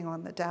working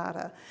on the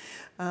data.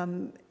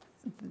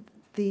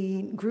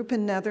 The group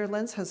in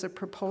Netherlands has a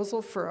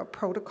proposal for a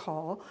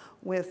protocol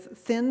with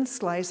thin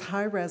slice,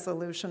 high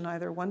resolution,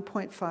 either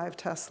 1.5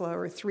 Tesla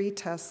or 3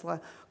 Tesla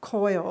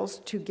coils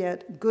to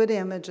get good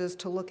images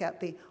to look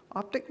at the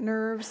optic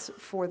nerves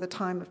for the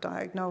time of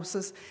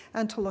diagnosis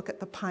and to look at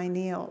the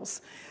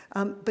pineals.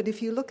 But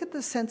if you look at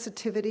the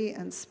sensitivity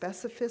and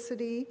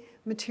specificity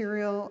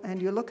material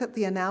and you look at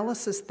the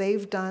analysis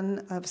they've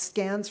done of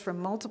scans from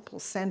multiple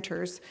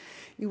centers,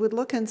 you would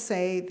look and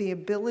say the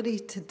ability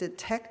to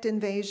detect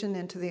invasion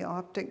into the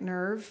optic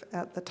nerve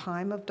at the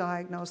time of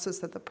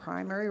diagnosis of the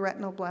primary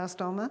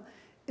retinoblastoma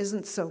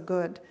isn't so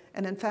good.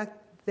 And in fact,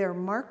 their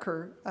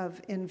marker of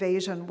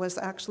invasion was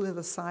actually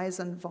the size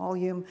and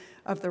volume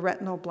of the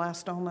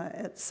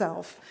retinoblastoma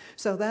itself.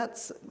 So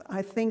that's,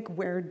 I think,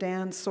 where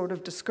Dan's sort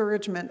of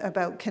discouragement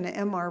about can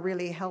an MR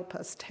really help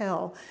us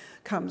tell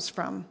comes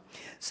from.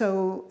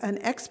 So an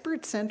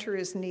expert center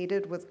is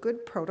needed with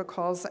good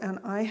protocols, and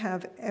I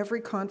have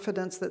every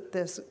confidence that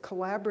this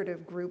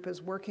collaborative group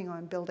is working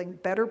on building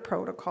better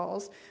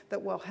protocols that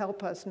will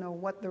help us know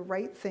what the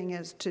right thing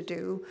is to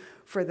do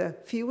for the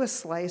fewest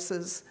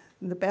slices,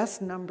 the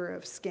best number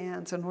of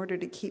scans in order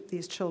to keep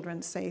these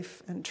children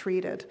safe and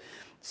treated.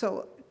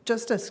 So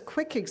just a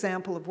quick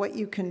example of what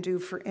you can do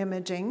for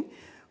imaging.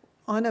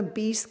 On a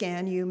B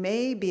scan, you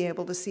may be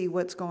able to see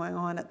what's going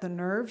on at the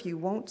nerve. You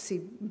won't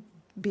see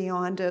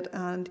beyond it,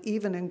 and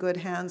even in good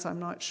hands, I'm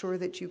not sure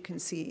that you can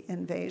see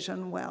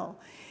invasion well.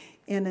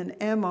 In an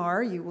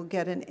MR, you will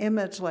get an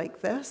image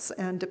like this,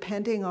 and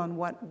depending on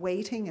what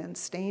weighting and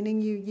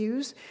staining you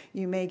use,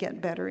 you may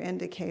get better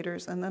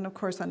indicators. And then, of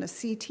course, on a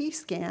CT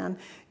scan,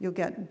 you'll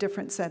get a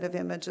different set of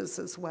images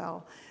as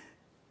well.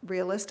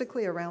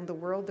 Realistically, around the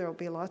world, there will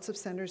be lots of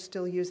centers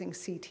still using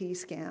CT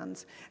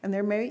scans. And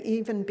there may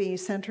even be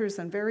centers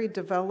in very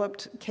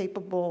developed,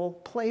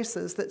 capable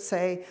places that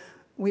say,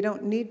 we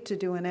don't need to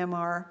do an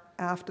MR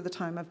after the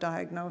time of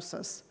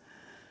diagnosis.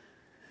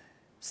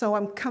 So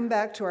I'm come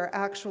back to our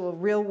actual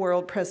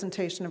real-world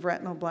presentation of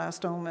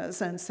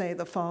retinoblastomas and say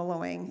the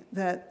following,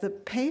 that the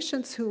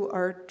patients who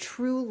are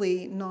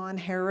truly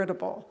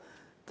non-heritable,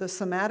 the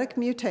somatic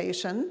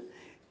mutation,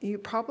 you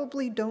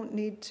probably don't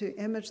need to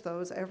image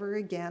those ever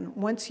again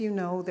once you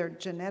know their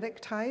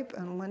genetic type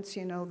and once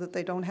you know that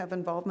they don't have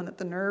involvement at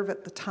the nerve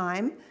at the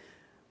time,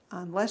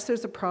 unless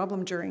there's a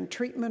problem during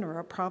treatment or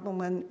a problem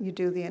when you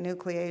do the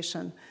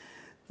enucleation.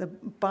 The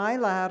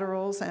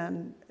bilaterals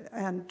and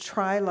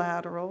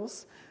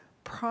trilaterals,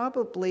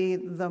 probably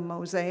the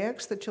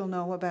mosaics that you'll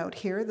know about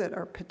here that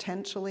are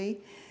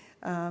potentially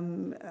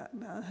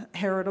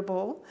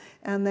heritable,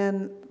 and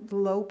then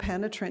low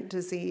penetrant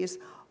disease.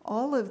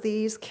 All of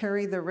these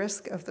carry the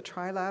risk of the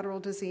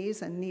trilateral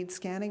disease and need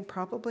scanning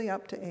probably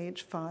up to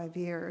age 5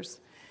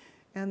 years.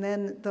 And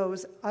then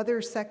those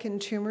other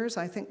second tumors,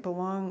 I think,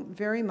 belong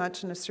very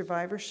much in a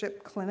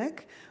survivorship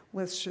clinic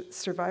with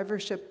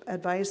survivorship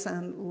advice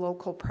and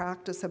local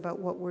practice about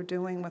what we're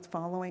doing with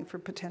following for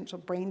potential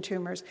brain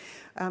tumors.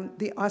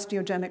 The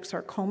osteogenic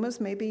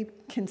sarcomas may be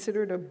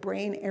considered a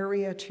brain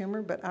area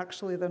tumor, but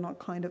actually they're not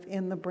kind of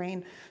in the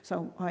brain,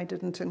 so I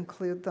didn't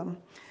include them.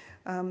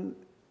 And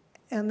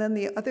then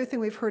the other thing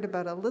we've heard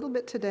about a little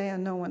bit today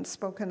and no one's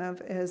spoken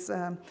of is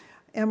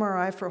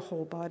MRI for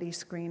whole body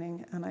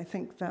screening, and I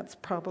think that's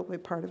probably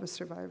part of a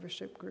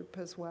survivorship group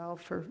as well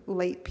for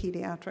late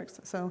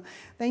pediatrics. So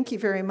thank you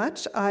very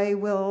much. I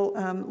will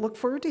look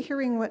forward to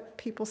hearing what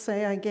people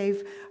say. I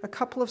gave a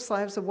couple of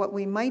slides of what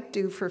we might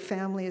do for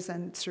families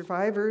and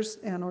survivors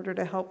in order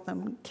to help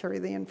them carry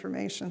the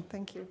information.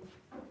 Thank you.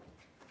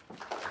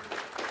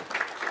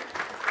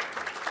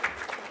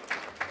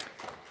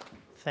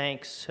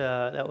 Thanks.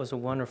 That was a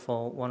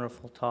wonderful,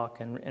 wonderful talk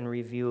and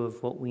review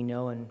of what we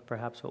know and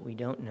perhaps what we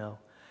don't know.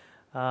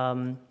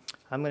 I'm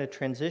going to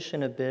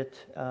transition a bit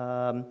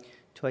to,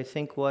 I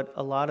think, what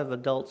a lot of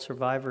adult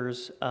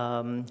survivors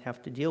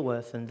have to deal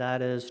with, and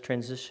that is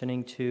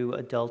transitioning to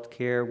adult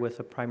care with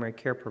a primary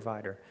care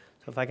provider.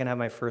 So if I can have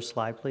my first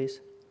slide,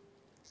 please.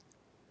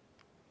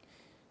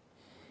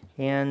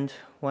 And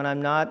when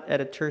I'm not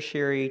at a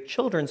tertiary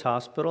children's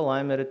hospital,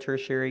 I'm at a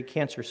tertiary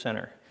cancer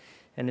center.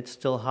 And it's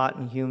still hot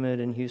and humid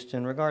in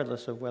Houston,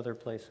 regardless of whether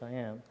place I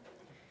am.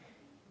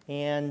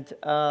 And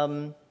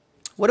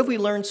what have we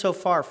learned so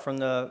far from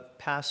the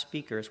past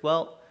speakers?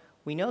 Well,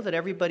 we know that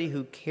everybody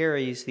who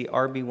carries the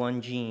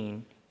RB1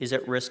 gene is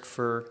at risk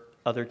for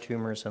other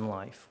tumors in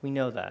life. We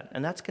know that.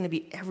 And that's going to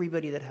be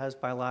everybody that has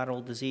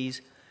bilateral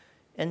disease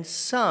and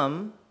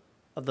some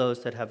of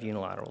those that have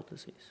unilateral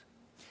disease.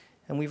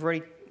 And we've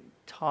already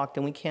talked,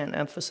 and we can't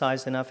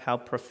emphasize enough how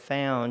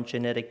profound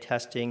genetic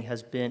testing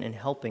has been in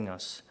helping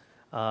us.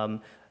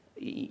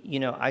 You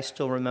know, I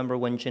still remember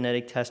when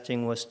genetic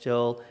testing was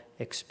still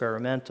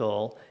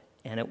experimental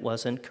and it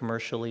wasn't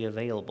commercially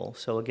available.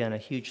 So again, a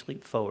huge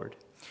leap forward.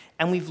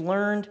 And we've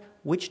learned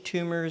which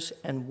tumors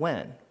and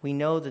when. We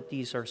know that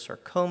these are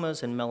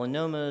sarcomas and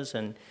melanomas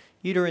and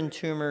uterine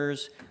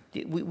tumors.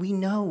 We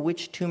know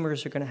which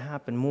tumors are going to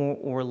happen, more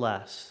or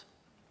less.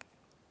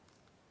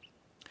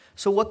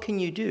 So what can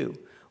you do?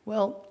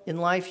 Well, in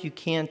life, you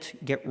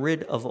can't get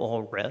rid of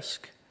all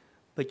risk,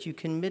 but you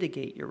can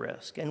mitigate your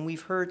risk. And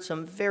we've heard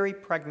some very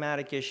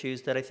pragmatic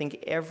issues that I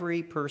think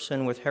every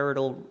person with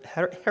heritable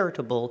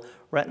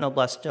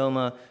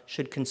retinoblastoma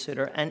should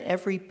consider, and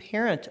every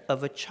parent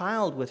of a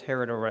child with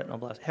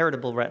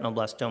heritable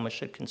retinoblastoma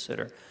should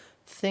consider.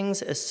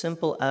 Things as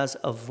simple as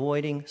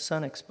avoiding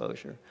sun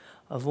exposure,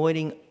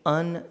 avoiding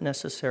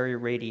unnecessary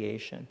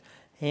radiation,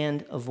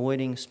 and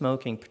avoiding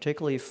smoking,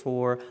 particularly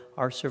for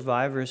our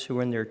survivors who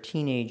are in their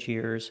teenage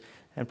years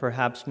and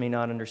perhaps may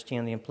not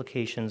understand the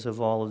implications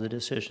of all of the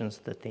decisions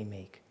that they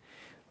make.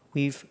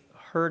 We've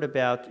heard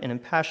about an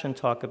impassioned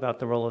talk about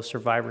the role of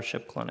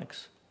survivorship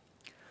clinics.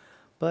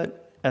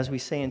 But as we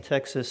say in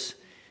Texas,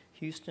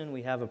 Houston,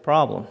 we have a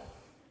problem.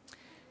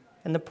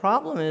 And the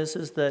problem is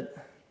that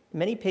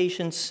many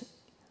patients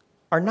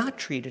are not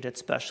treated at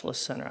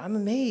specialist center. I'm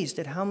amazed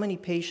at how many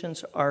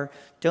patients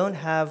don't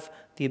have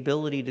the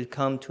ability to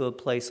come to a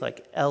place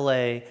like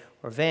LA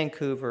or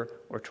Vancouver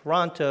or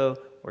Toronto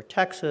or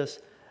Texas.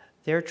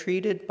 They're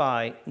treated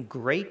by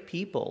great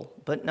people,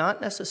 but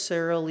not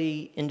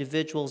necessarily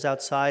individuals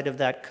outside of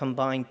that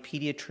combined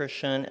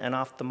pediatrician and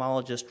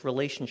ophthalmologist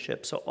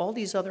relationship. So all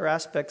these other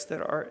aspects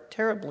that are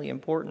terribly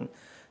important,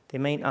 they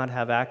may not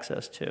have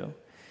access to.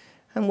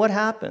 And what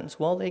happens?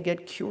 Well, they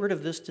get cured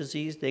of this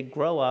disease, they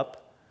grow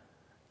up,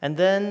 and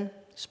then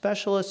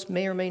specialists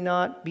may or may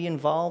not be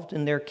involved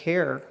in their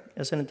care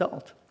as an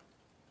adult.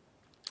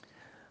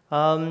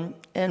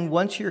 And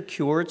once you're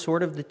cured,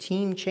 sort of the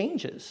team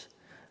changes.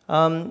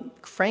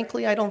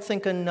 Frankly, I don't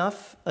think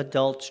enough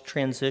adults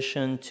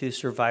transition to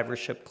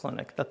survivorship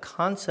clinic. The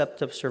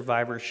concept of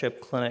survivorship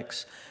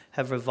clinics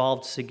have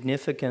evolved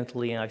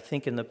significantly, I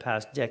think, in the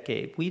past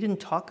decade. We didn't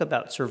talk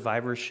about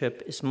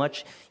survivorship as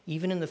much,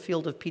 even in the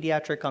field of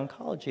pediatric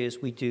oncology,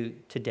 as we do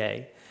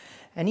today.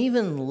 And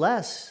even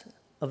less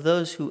of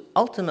those who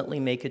ultimately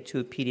make it to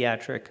a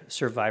pediatric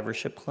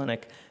survivorship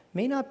clinic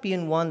may not be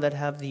in one that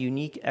have the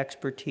unique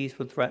expertise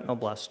with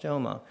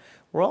retinoblastoma.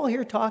 We're all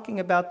here talking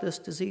about this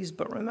disease,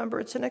 but remember,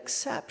 it's an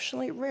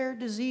exceptionally rare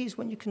disease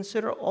when you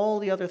consider all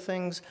the other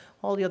things,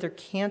 all the other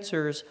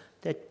cancers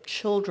that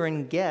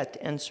children get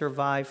and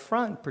survive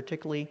from,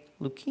 particularly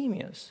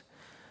leukemias.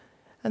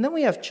 And then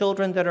we have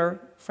children that are,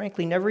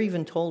 frankly, never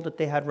even told that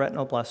they had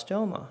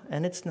retinoblastoma,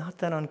 and it's not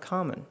that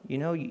uncommon. You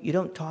know, you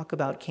don't talk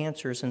about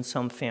cancers in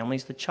some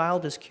families. The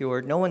child is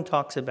cured, no one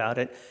talks about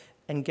it,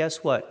 and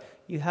guess what?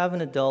 You have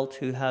an adult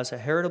who has a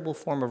heritable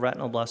form of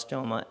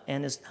retinoblastoma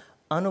and is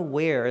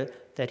unaware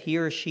that he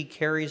or she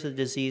carries a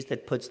disease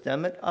that puts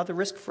them at other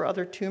risk for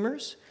other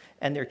tumors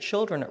and their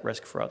children at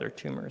risk for other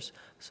tumors.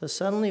 So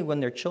suddenly when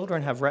their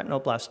children have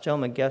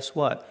retinoblastoma, guess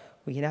what?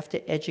 We have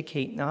to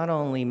educate not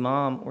only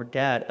mom or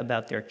dad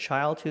about their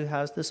child who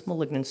has this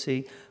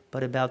malignancy,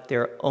 but about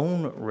their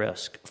own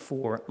risk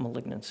for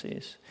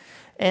malignancies.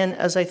 And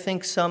as I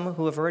think some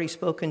who have already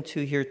spoken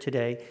to here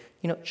today,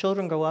 you know,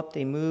 children grow up,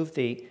 they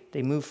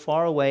move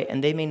far away,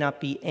 and they may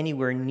not be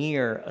anywhere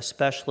near a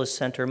specialist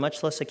center,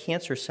 much less a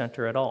cancer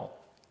center at all.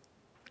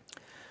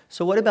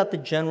 So what about the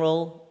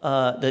general,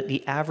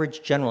 the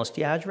average generalist,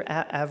 the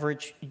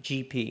average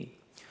GP?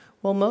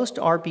 Well, most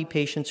RB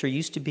patients are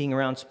used to being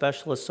around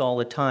specialists all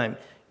the time.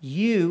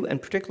 You,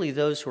 and particularly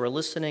those who are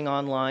listening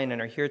online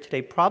and are here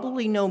today,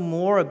 probably know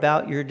more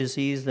about your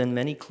disease than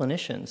many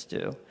clinicians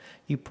do.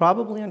 You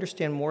probably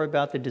understand more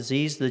about the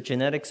disease, the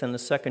genetics, and the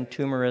second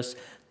tumor risk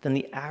than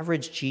the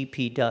average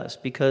GP does,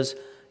 because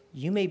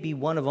you may be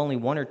one of only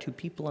 1 or 2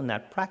 people in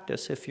that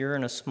practice if you're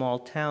in a small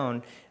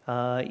town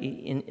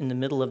in the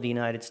middle of the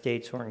United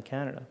States or in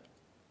Canada.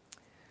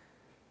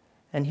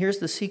 And here's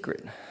the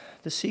secret.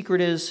 The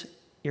secret is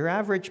your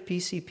average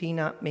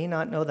PCP may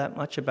not know that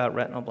much about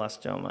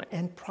retinoblastoma,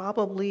 and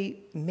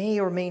probably may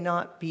or may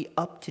not be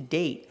up to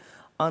date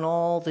on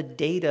all the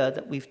data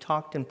that we've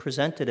talked and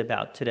presented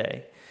about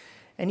today.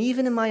 And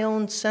even in my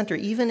own center,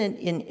 even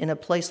in a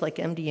place like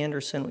MD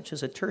Anderson, which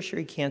is a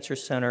tertiary cancer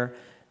center,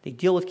 they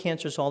deal with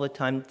cancers all the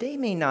time, they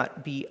may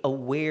not be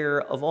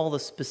aware of all the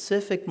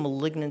specific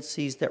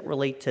malignancies that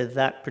relate to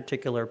that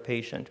particular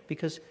patient,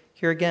 because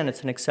here again,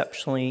 it's an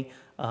exceptionally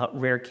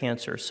rare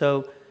cancer.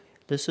 So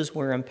this is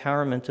where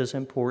empowerment is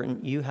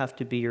important. You have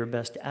to be your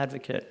best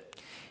advocate.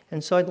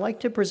 And so I'd like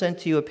to present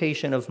to you a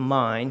patient of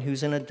mine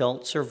who's an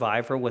adult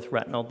survivor with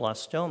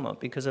retinoblastoma,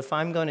 because if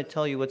I'm going to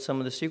tell you what some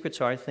of the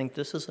secrets are, I think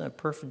this is a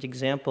perfect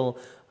example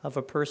of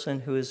a person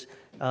who has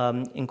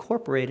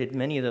incorporated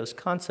many of those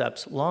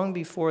concepts long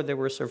before there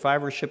were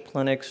survivorship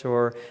clinics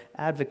or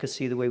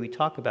advocacy the way we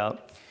talk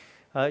about.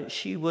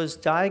 She was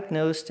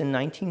diagnosed in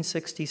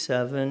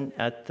 1967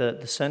 at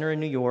the center in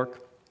New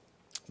York,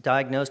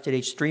 diagnosed at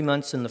age 3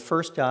 months in the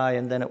first eye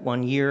and then at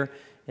 1 year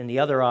in the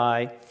other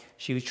eye.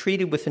 She was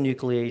treated with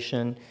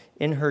enucleation.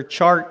 In her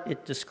chart,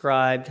 it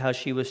described how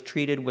she was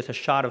treated with a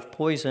shot of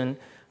poison,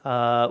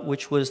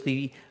 which was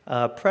the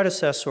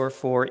predecessor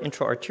for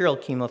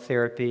intraarterial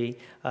chemotherapy,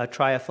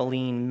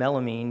 triethylene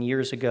melamine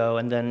years ago,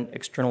 and then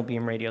external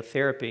beam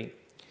radiotherapy.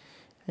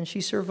 And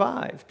she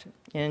survived.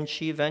 And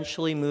she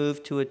eventually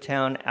moved to a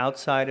town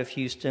outside of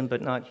Houston,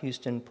 but not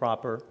Houston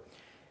proper.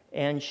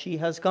 And she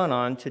has gone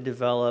on to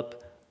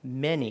develop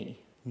many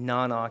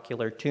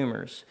non-ocular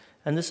tumors.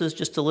 And this is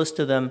just a list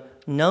of them.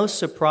 No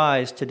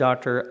surprise to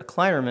Dr.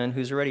 Kleinerman,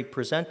 who's already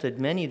presented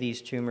many of these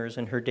tumors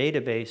in her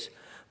database,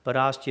 but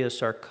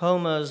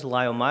osteosarcomas,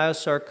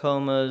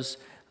 leiomyosarcomas,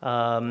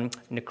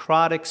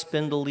 necrotic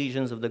spindle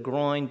lesions of the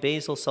groin,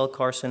 basal cell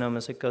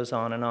carcinomas, it goes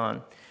on and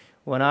on.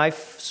 When I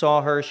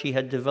saw her, she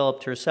had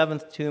developed her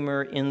 7th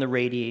tumor in the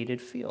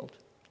radiated field.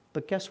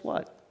 But guess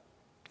what?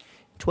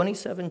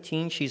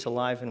 2017, she's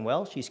alive and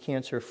well, she's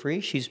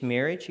cancer-free, she's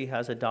married, she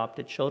has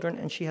adopted children,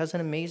 and she has an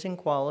amazing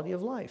quality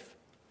of life.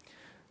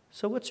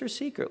 So what's her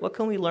secret? What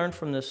can we learn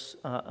from this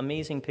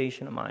amazing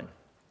patient of mine?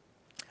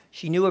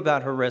 She knew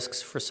about her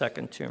risks for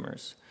second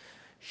tumors.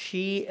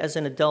 She, as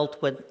an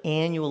adult, went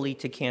annually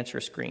to cancer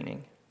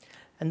screening.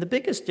 And the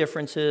biggest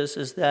difference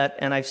is that,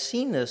 and I've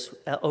seen this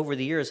over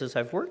the years as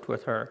I've worked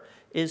with her,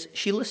 is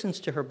she listens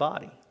to her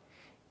body.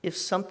 If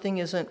something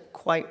isn't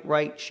quite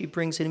right, she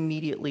brings it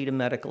immediately to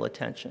medical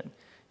attention.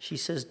 She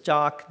says,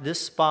 "Doc, this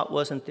spot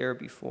wasn't there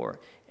before."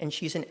 And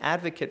she's an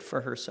advocate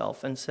for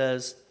herself and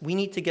says, "We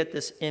need to get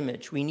this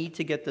image. We need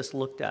to get this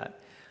looked at."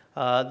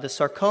 The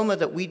sarcoma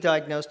that we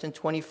diagnosed in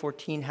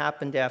 2014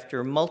 happened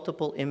after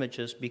multiple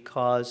images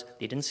because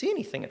they didn't see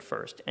anything at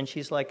first. And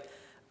she's like,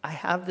 "I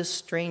have this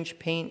strange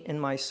pain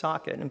in my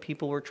socket." And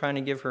people were trying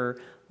to give her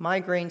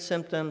migraine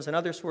symptoms and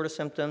other sort of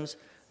symptoms,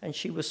 and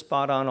she was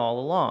spot on all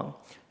along.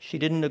 She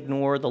didn't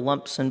ignore the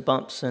lumps and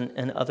bumps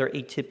and other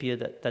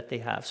atypia that they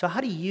have. So how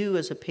do you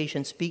as a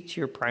patient speak to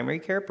your primary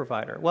care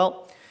provider?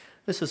 Well,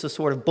 this is a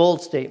sort of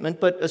bold statement,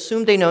 but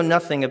assume they know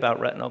nothing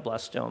about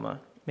retinoblastoma.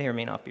 May or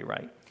may not be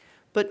right.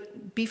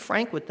 But be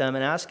frank with them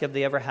and ask have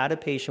they ever had a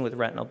patient with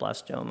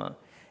retinoblastoma.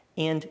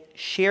 And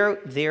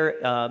share their,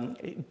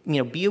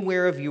 be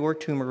aware of your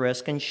tumor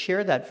risk and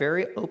share that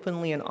very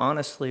openly and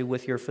honestly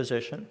with your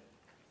physician.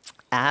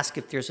 Ask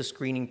if there's a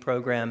screening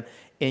program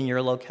in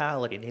your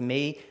locality. They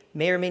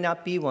may or may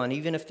not be one.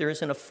 Even if there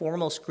isn't a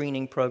formal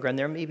screening program,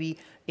 there may be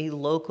a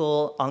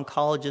local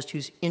oncologist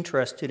who's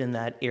interested in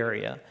that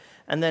area.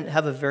 And then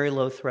have a very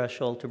low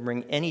threshold to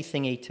bring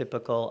anything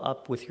atypical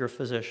up with your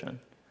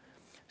physician.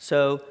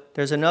 So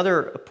there's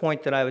another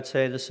point that I would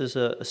say, this is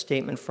a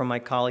statement from my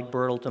colleague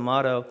Bertil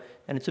D'Amato,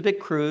 and it's a bit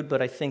crude,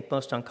 but I think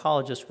most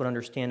oncologists would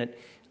understand it.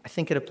 I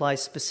think it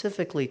applies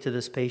specifically to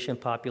this patient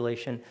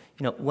population.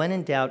 When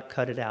in doubt,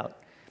 cut it out.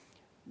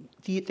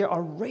 There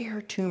are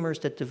rare tumors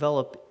that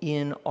develop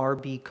in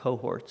RB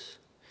cohorts,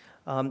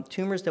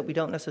 tumors that we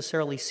don't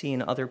necessarily see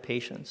in other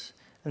patients.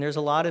 And there's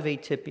a lot of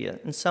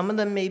atypia. And some of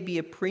them may be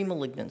a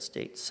pre-malignant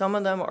state. Some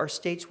of them are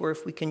states where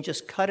if we can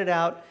just cut it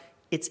out,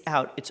 it's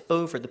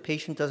over. The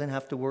patient doesn't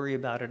have to worry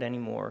about it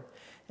anymore.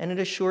 And it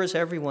assures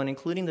everyone,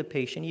 including the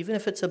patient, even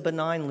if it's a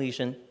benign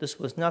lesion, this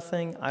was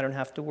nothing, I don't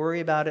have to worry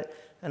about it,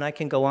 and I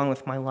can go on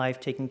with my life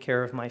taking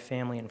care of my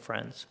family and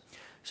friends.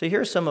 So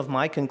here are some of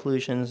my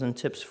conclusions and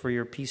tips for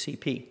your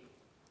PCP.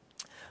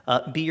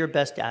 Be your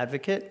best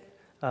advocate.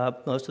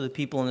 Most of the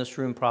people in this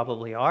room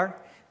probably are.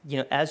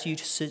 As you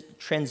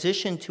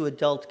transition to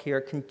adult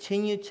care,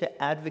 continue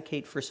to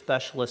advocate for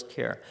specialist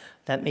care.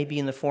 That may be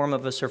in the form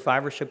of a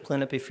survivorship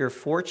clinic if you're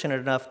fortunate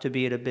enough to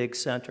be at a big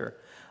center.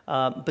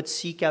 But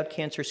seek out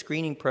cancer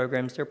screening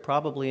programs. They're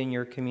probably in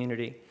your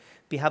community.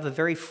 Have a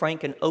very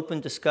frank and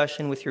open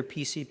discussion with your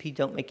PCP.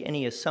 Don't make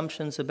any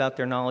assumptions about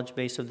their knowledge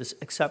base of this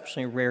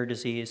exceptionally rare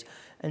disease.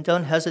 And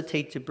don't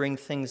hesitate to bring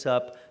things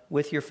up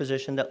with your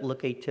physician that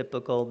look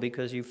atypical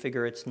because you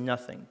figure it's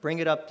nothing. Bring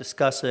it up,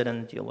 discuss it,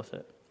 and deal with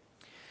it.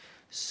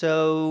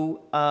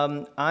 So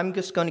I'm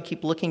just going to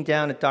keep looking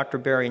down at Dr.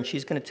 Berry, and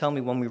she's going to tell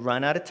me when we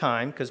run out of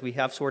time, because we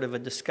have sort of a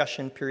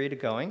discussion period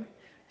going.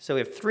 So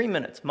we have 3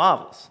 minutes.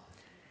 Marvelous.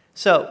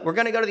 So we're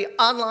going to go to the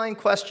online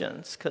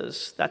questions,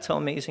 because that's how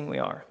amazing we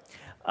are.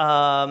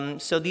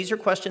 So these are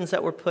questions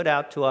that were put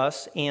out to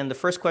us, and the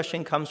first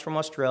question comes from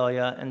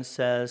Australia and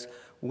says,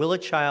 will a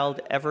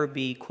child ever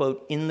be,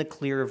 quote, in the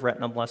clear of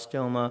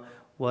retinoblastoma?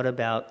 What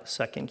about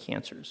second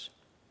cancers?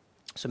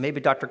 So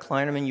maybe Dr.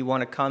 Kleinerman, you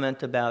want to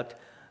comment about,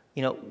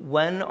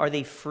 when are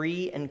they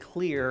free and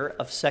clear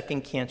of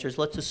second cancers?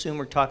 Let's assume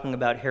we're talking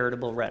about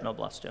heritable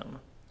retinoblastoma.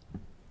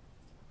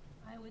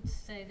 I would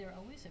say they're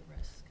always at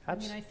risk. I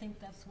mean, I think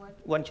that's what...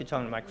 Why don't you tell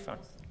them the microphone?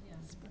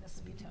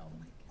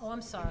 Oh,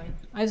 I'm sorry.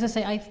 I was going to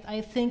say, I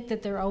think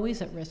that they're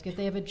always at risk if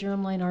they have a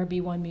germline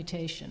RB1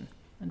 mutation,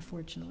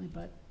 unfortunately,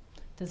 but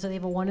so they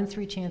have a 1 in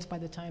 3 chance by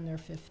the time they're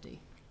 50.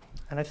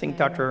 And I think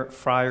Dr.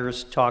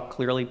 Fryer's talk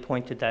clearly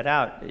pointed that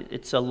out.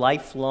 It's a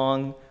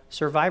lifelong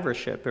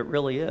survivorship. It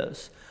really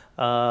is.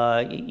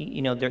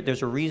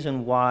 There's a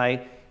reason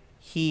why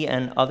he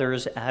and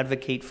others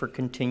advocate for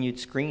continued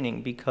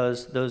screening,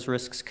 because those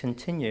risks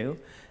continue,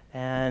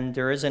 and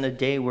there isn't a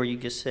day where you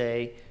just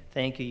say,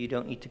 thank you, you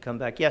don't need to come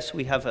back. Yes,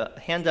 we have a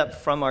hand up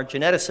from our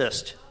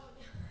geneticist.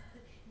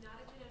 Not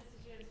a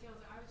geneticist,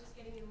 I was just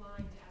getting in line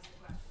to ask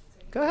a question.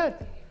 So go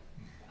ahead.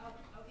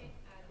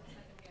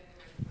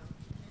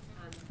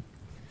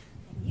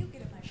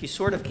 She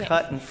sort of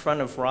cut in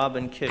front of Rob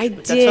and Kish,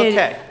 but that's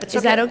okay.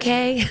 Is that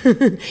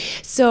okay?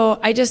 So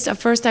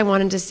first I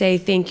wanted to say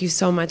thank you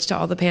so much to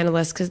all the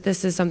panelists, because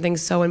this is something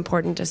so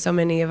important to so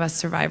many of us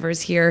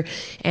survivors here,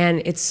 and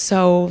it's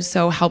so,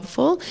 so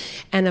helpful.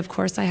 And of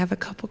course I have a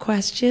couple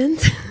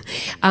questions.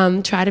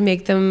 Try to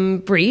make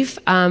them brief.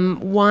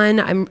 One,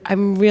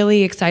 I'm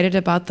really excited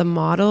about the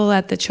model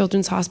at the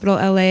Children's Hospital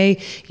LA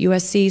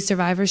USC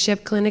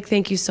Survivorship Clinic.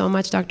 Thank you so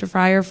much, Dr.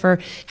 Fryer, for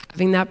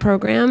having that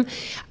program.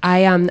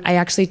 I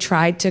actually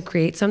tried to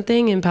create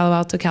something in Palo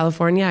Alto,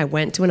 California. I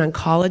went to an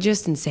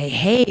oncologist and say,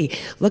 hey,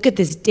 look at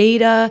this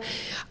data.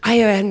 I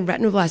had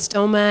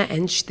retinoblastoma,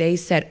 and they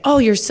said, oh,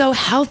 you're so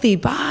healthy,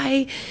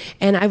 bye.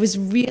 And I was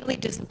really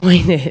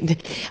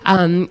disappointed.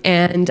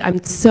 And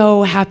I'm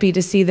so happy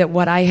to see that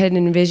what I had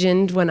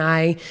envisioned when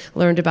I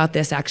learned about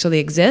this actually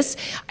exists.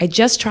 I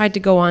just tried to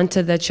go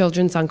onto the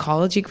Children's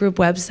Oncology Group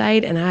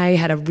website, and I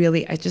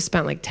just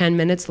spent like 10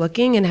 minutes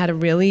looking and had a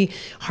really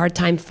hard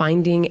time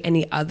finding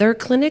any other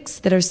clinics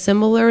that are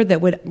similar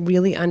that would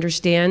really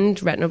understand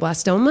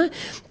retinoblastoma.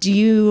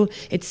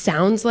 It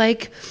sounds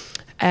like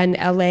an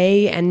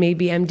LA and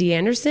maybe MD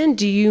Anderson.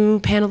 Do you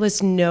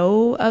panelists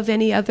know of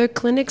any other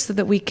clinics so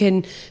that we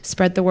can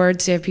spread the word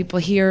to people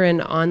here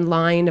and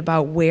online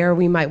about where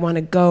we might want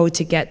to go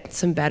to get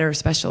some better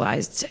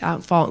specialized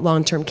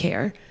long-term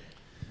care?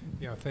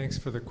 Yeah, thanks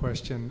for the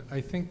question.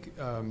 I think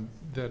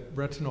that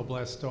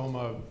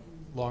retinoblastoma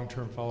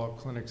long-term follow-up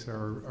clinics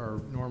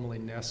are normally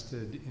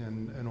nested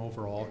in an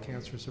overall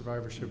cancer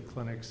survivorship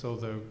clinic, so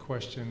the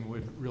question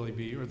would really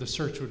be, or the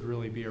search would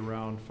really be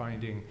around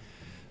finding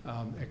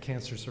a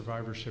cancer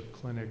survivorship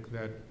clinic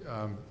that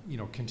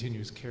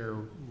continues care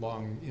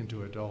long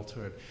into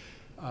adulthood.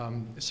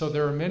 So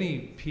there are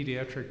many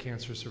pediatric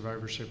cancer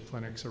survivorship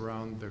clinics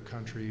around the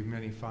country,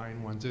 many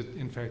fine ones.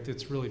 In fact,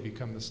 it's really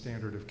become the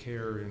standard of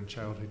care in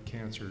childhood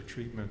cancer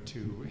treatment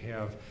to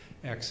have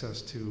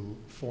access to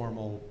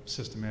formal,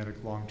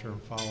 systematic, long-term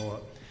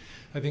follow-up.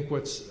 I think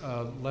what's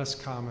less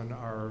common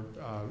are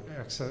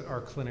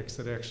clinics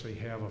that actually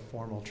have a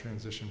formal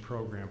transition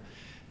program.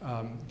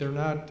 They're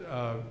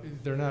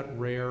not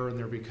rare, and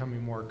they're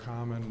becoming more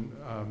common,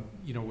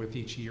 with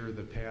each year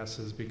that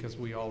passes, because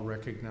we all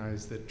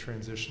recognize that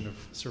transition of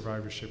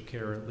survivorship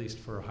care, at least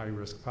for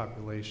high-risk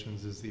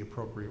populations, is the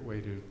appropriate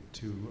way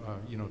to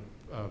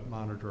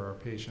monitor our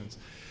patients.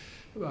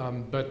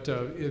 But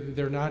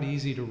they're not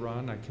easy to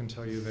run, I can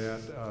tell you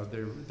that.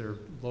 They're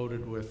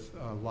loaded with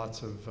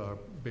lots of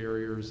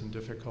barriers and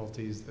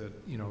difficulties that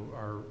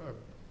are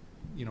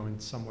in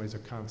some ways a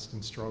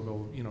constant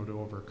struggle to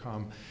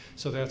overcome.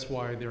 So that's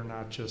why they're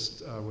not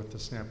just with the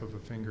snap of a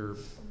finger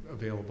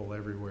available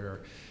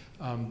everywhere.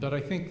 But I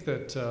think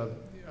that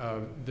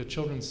the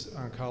Children's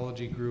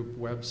Oncology Group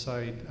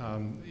website,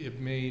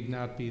 it may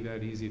not be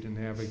that easy to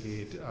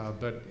navigate,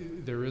 but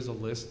there is a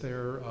list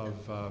there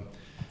of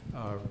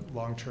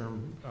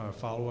long-term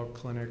follow-up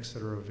clinics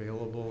that are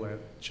available at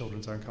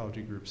Children's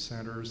Oncology Group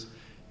centers,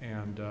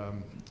 and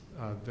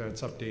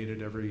that's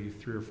updated every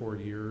 3 or 4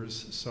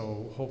 years.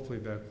 So hopefully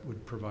that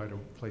would provide a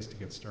place to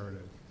get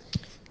started.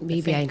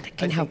 Maybe I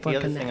can help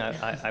work on that. The other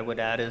thing I would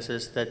add is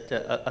that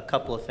a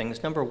couple of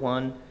things. Number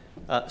one,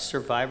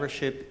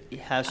 survivorship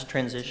has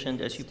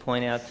transitioned, as you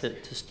point out,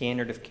 to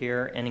standard of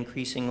care, and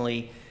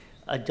increasingly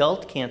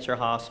Adult cancer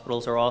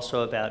hospitals are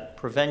also about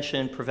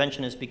prevention.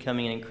 Prevention is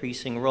becoming an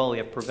increasing role. We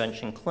have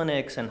prevention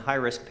clinics and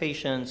high-risk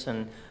patients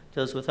and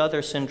those with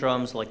other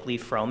syndromes like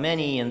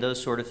Li-Fraumeni and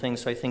those sort of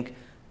things. So I think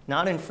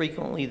not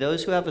infrequently,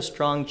 those who have a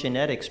strong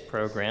genetics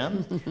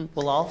program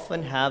will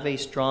often have a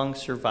strong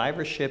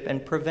survivorship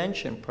and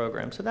prevention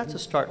program. So that's a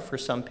start for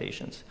some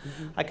patients.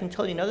 I can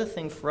tell you another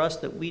thing for us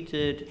that we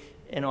did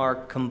in our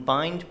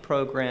combined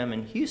program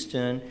in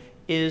Houston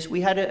is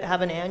we had to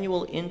have an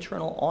annual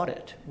internal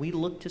audit. We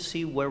looked to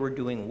see where we're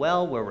doing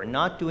well, where we're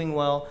not doing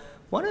well.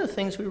 One of the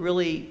things we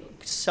really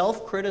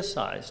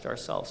self-criticized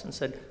ourselves and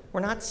said,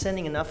 we're not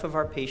sending enough of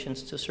our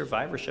patients to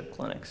survivorship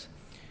clinics.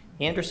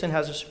 Anderson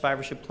has a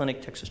survivorship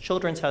clinic, Texas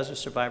Children's has a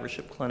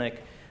survivorship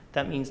clinic.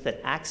 That means that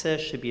access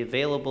should be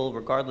available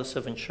regardless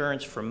of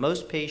insurance for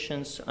most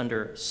patients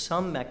under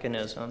some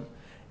mechanism.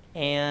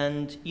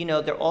 And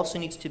there also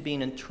needs to be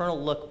an internal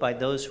look by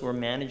those who are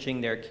managing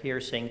their care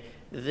saying,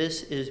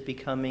 this is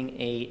becoming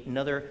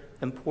another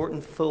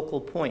important focal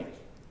point.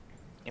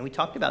 And we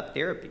talked about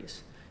therapies.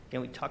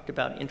 We talked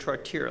about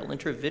intraarterial,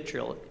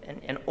 intravitreal,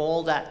 and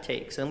all that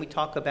takes. And we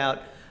talk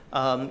about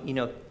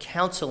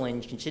counseling,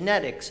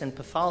 genetics, and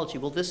pathology.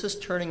 Well, this is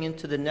turning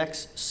into the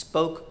next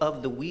spoke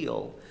of the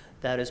wheel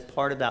that is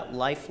part of that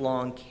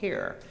lifelong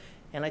care.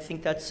 And I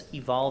think that's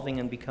evolving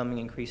and becoming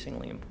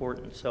increasingly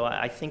important. So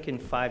I think in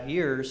 5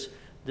 years,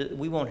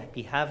 we won't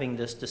be having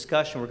this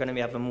discussion. We're going to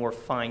be having a more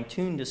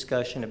fine-tuned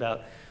discussion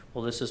about,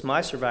 well, this is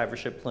my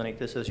survivorship clinic,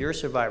 this is your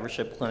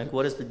survivorship clinic.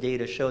 What does the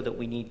data show that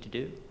we need to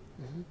do?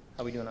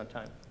 How are we doing on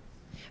time?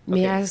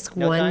 May I ask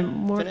no one time?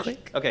 more Finish?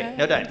 quick? Okay,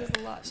 no time.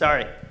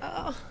 Sorry.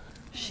 Oh.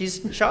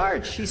 She's in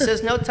charge. She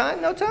says no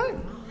time, no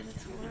time. Oh,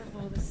 that's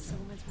horrible. There's so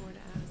much more to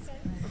ask.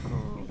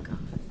 Oh, God.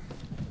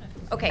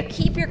 Okay,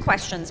 keep your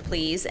questions,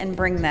 please, and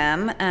bring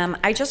them.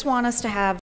 I just want us to have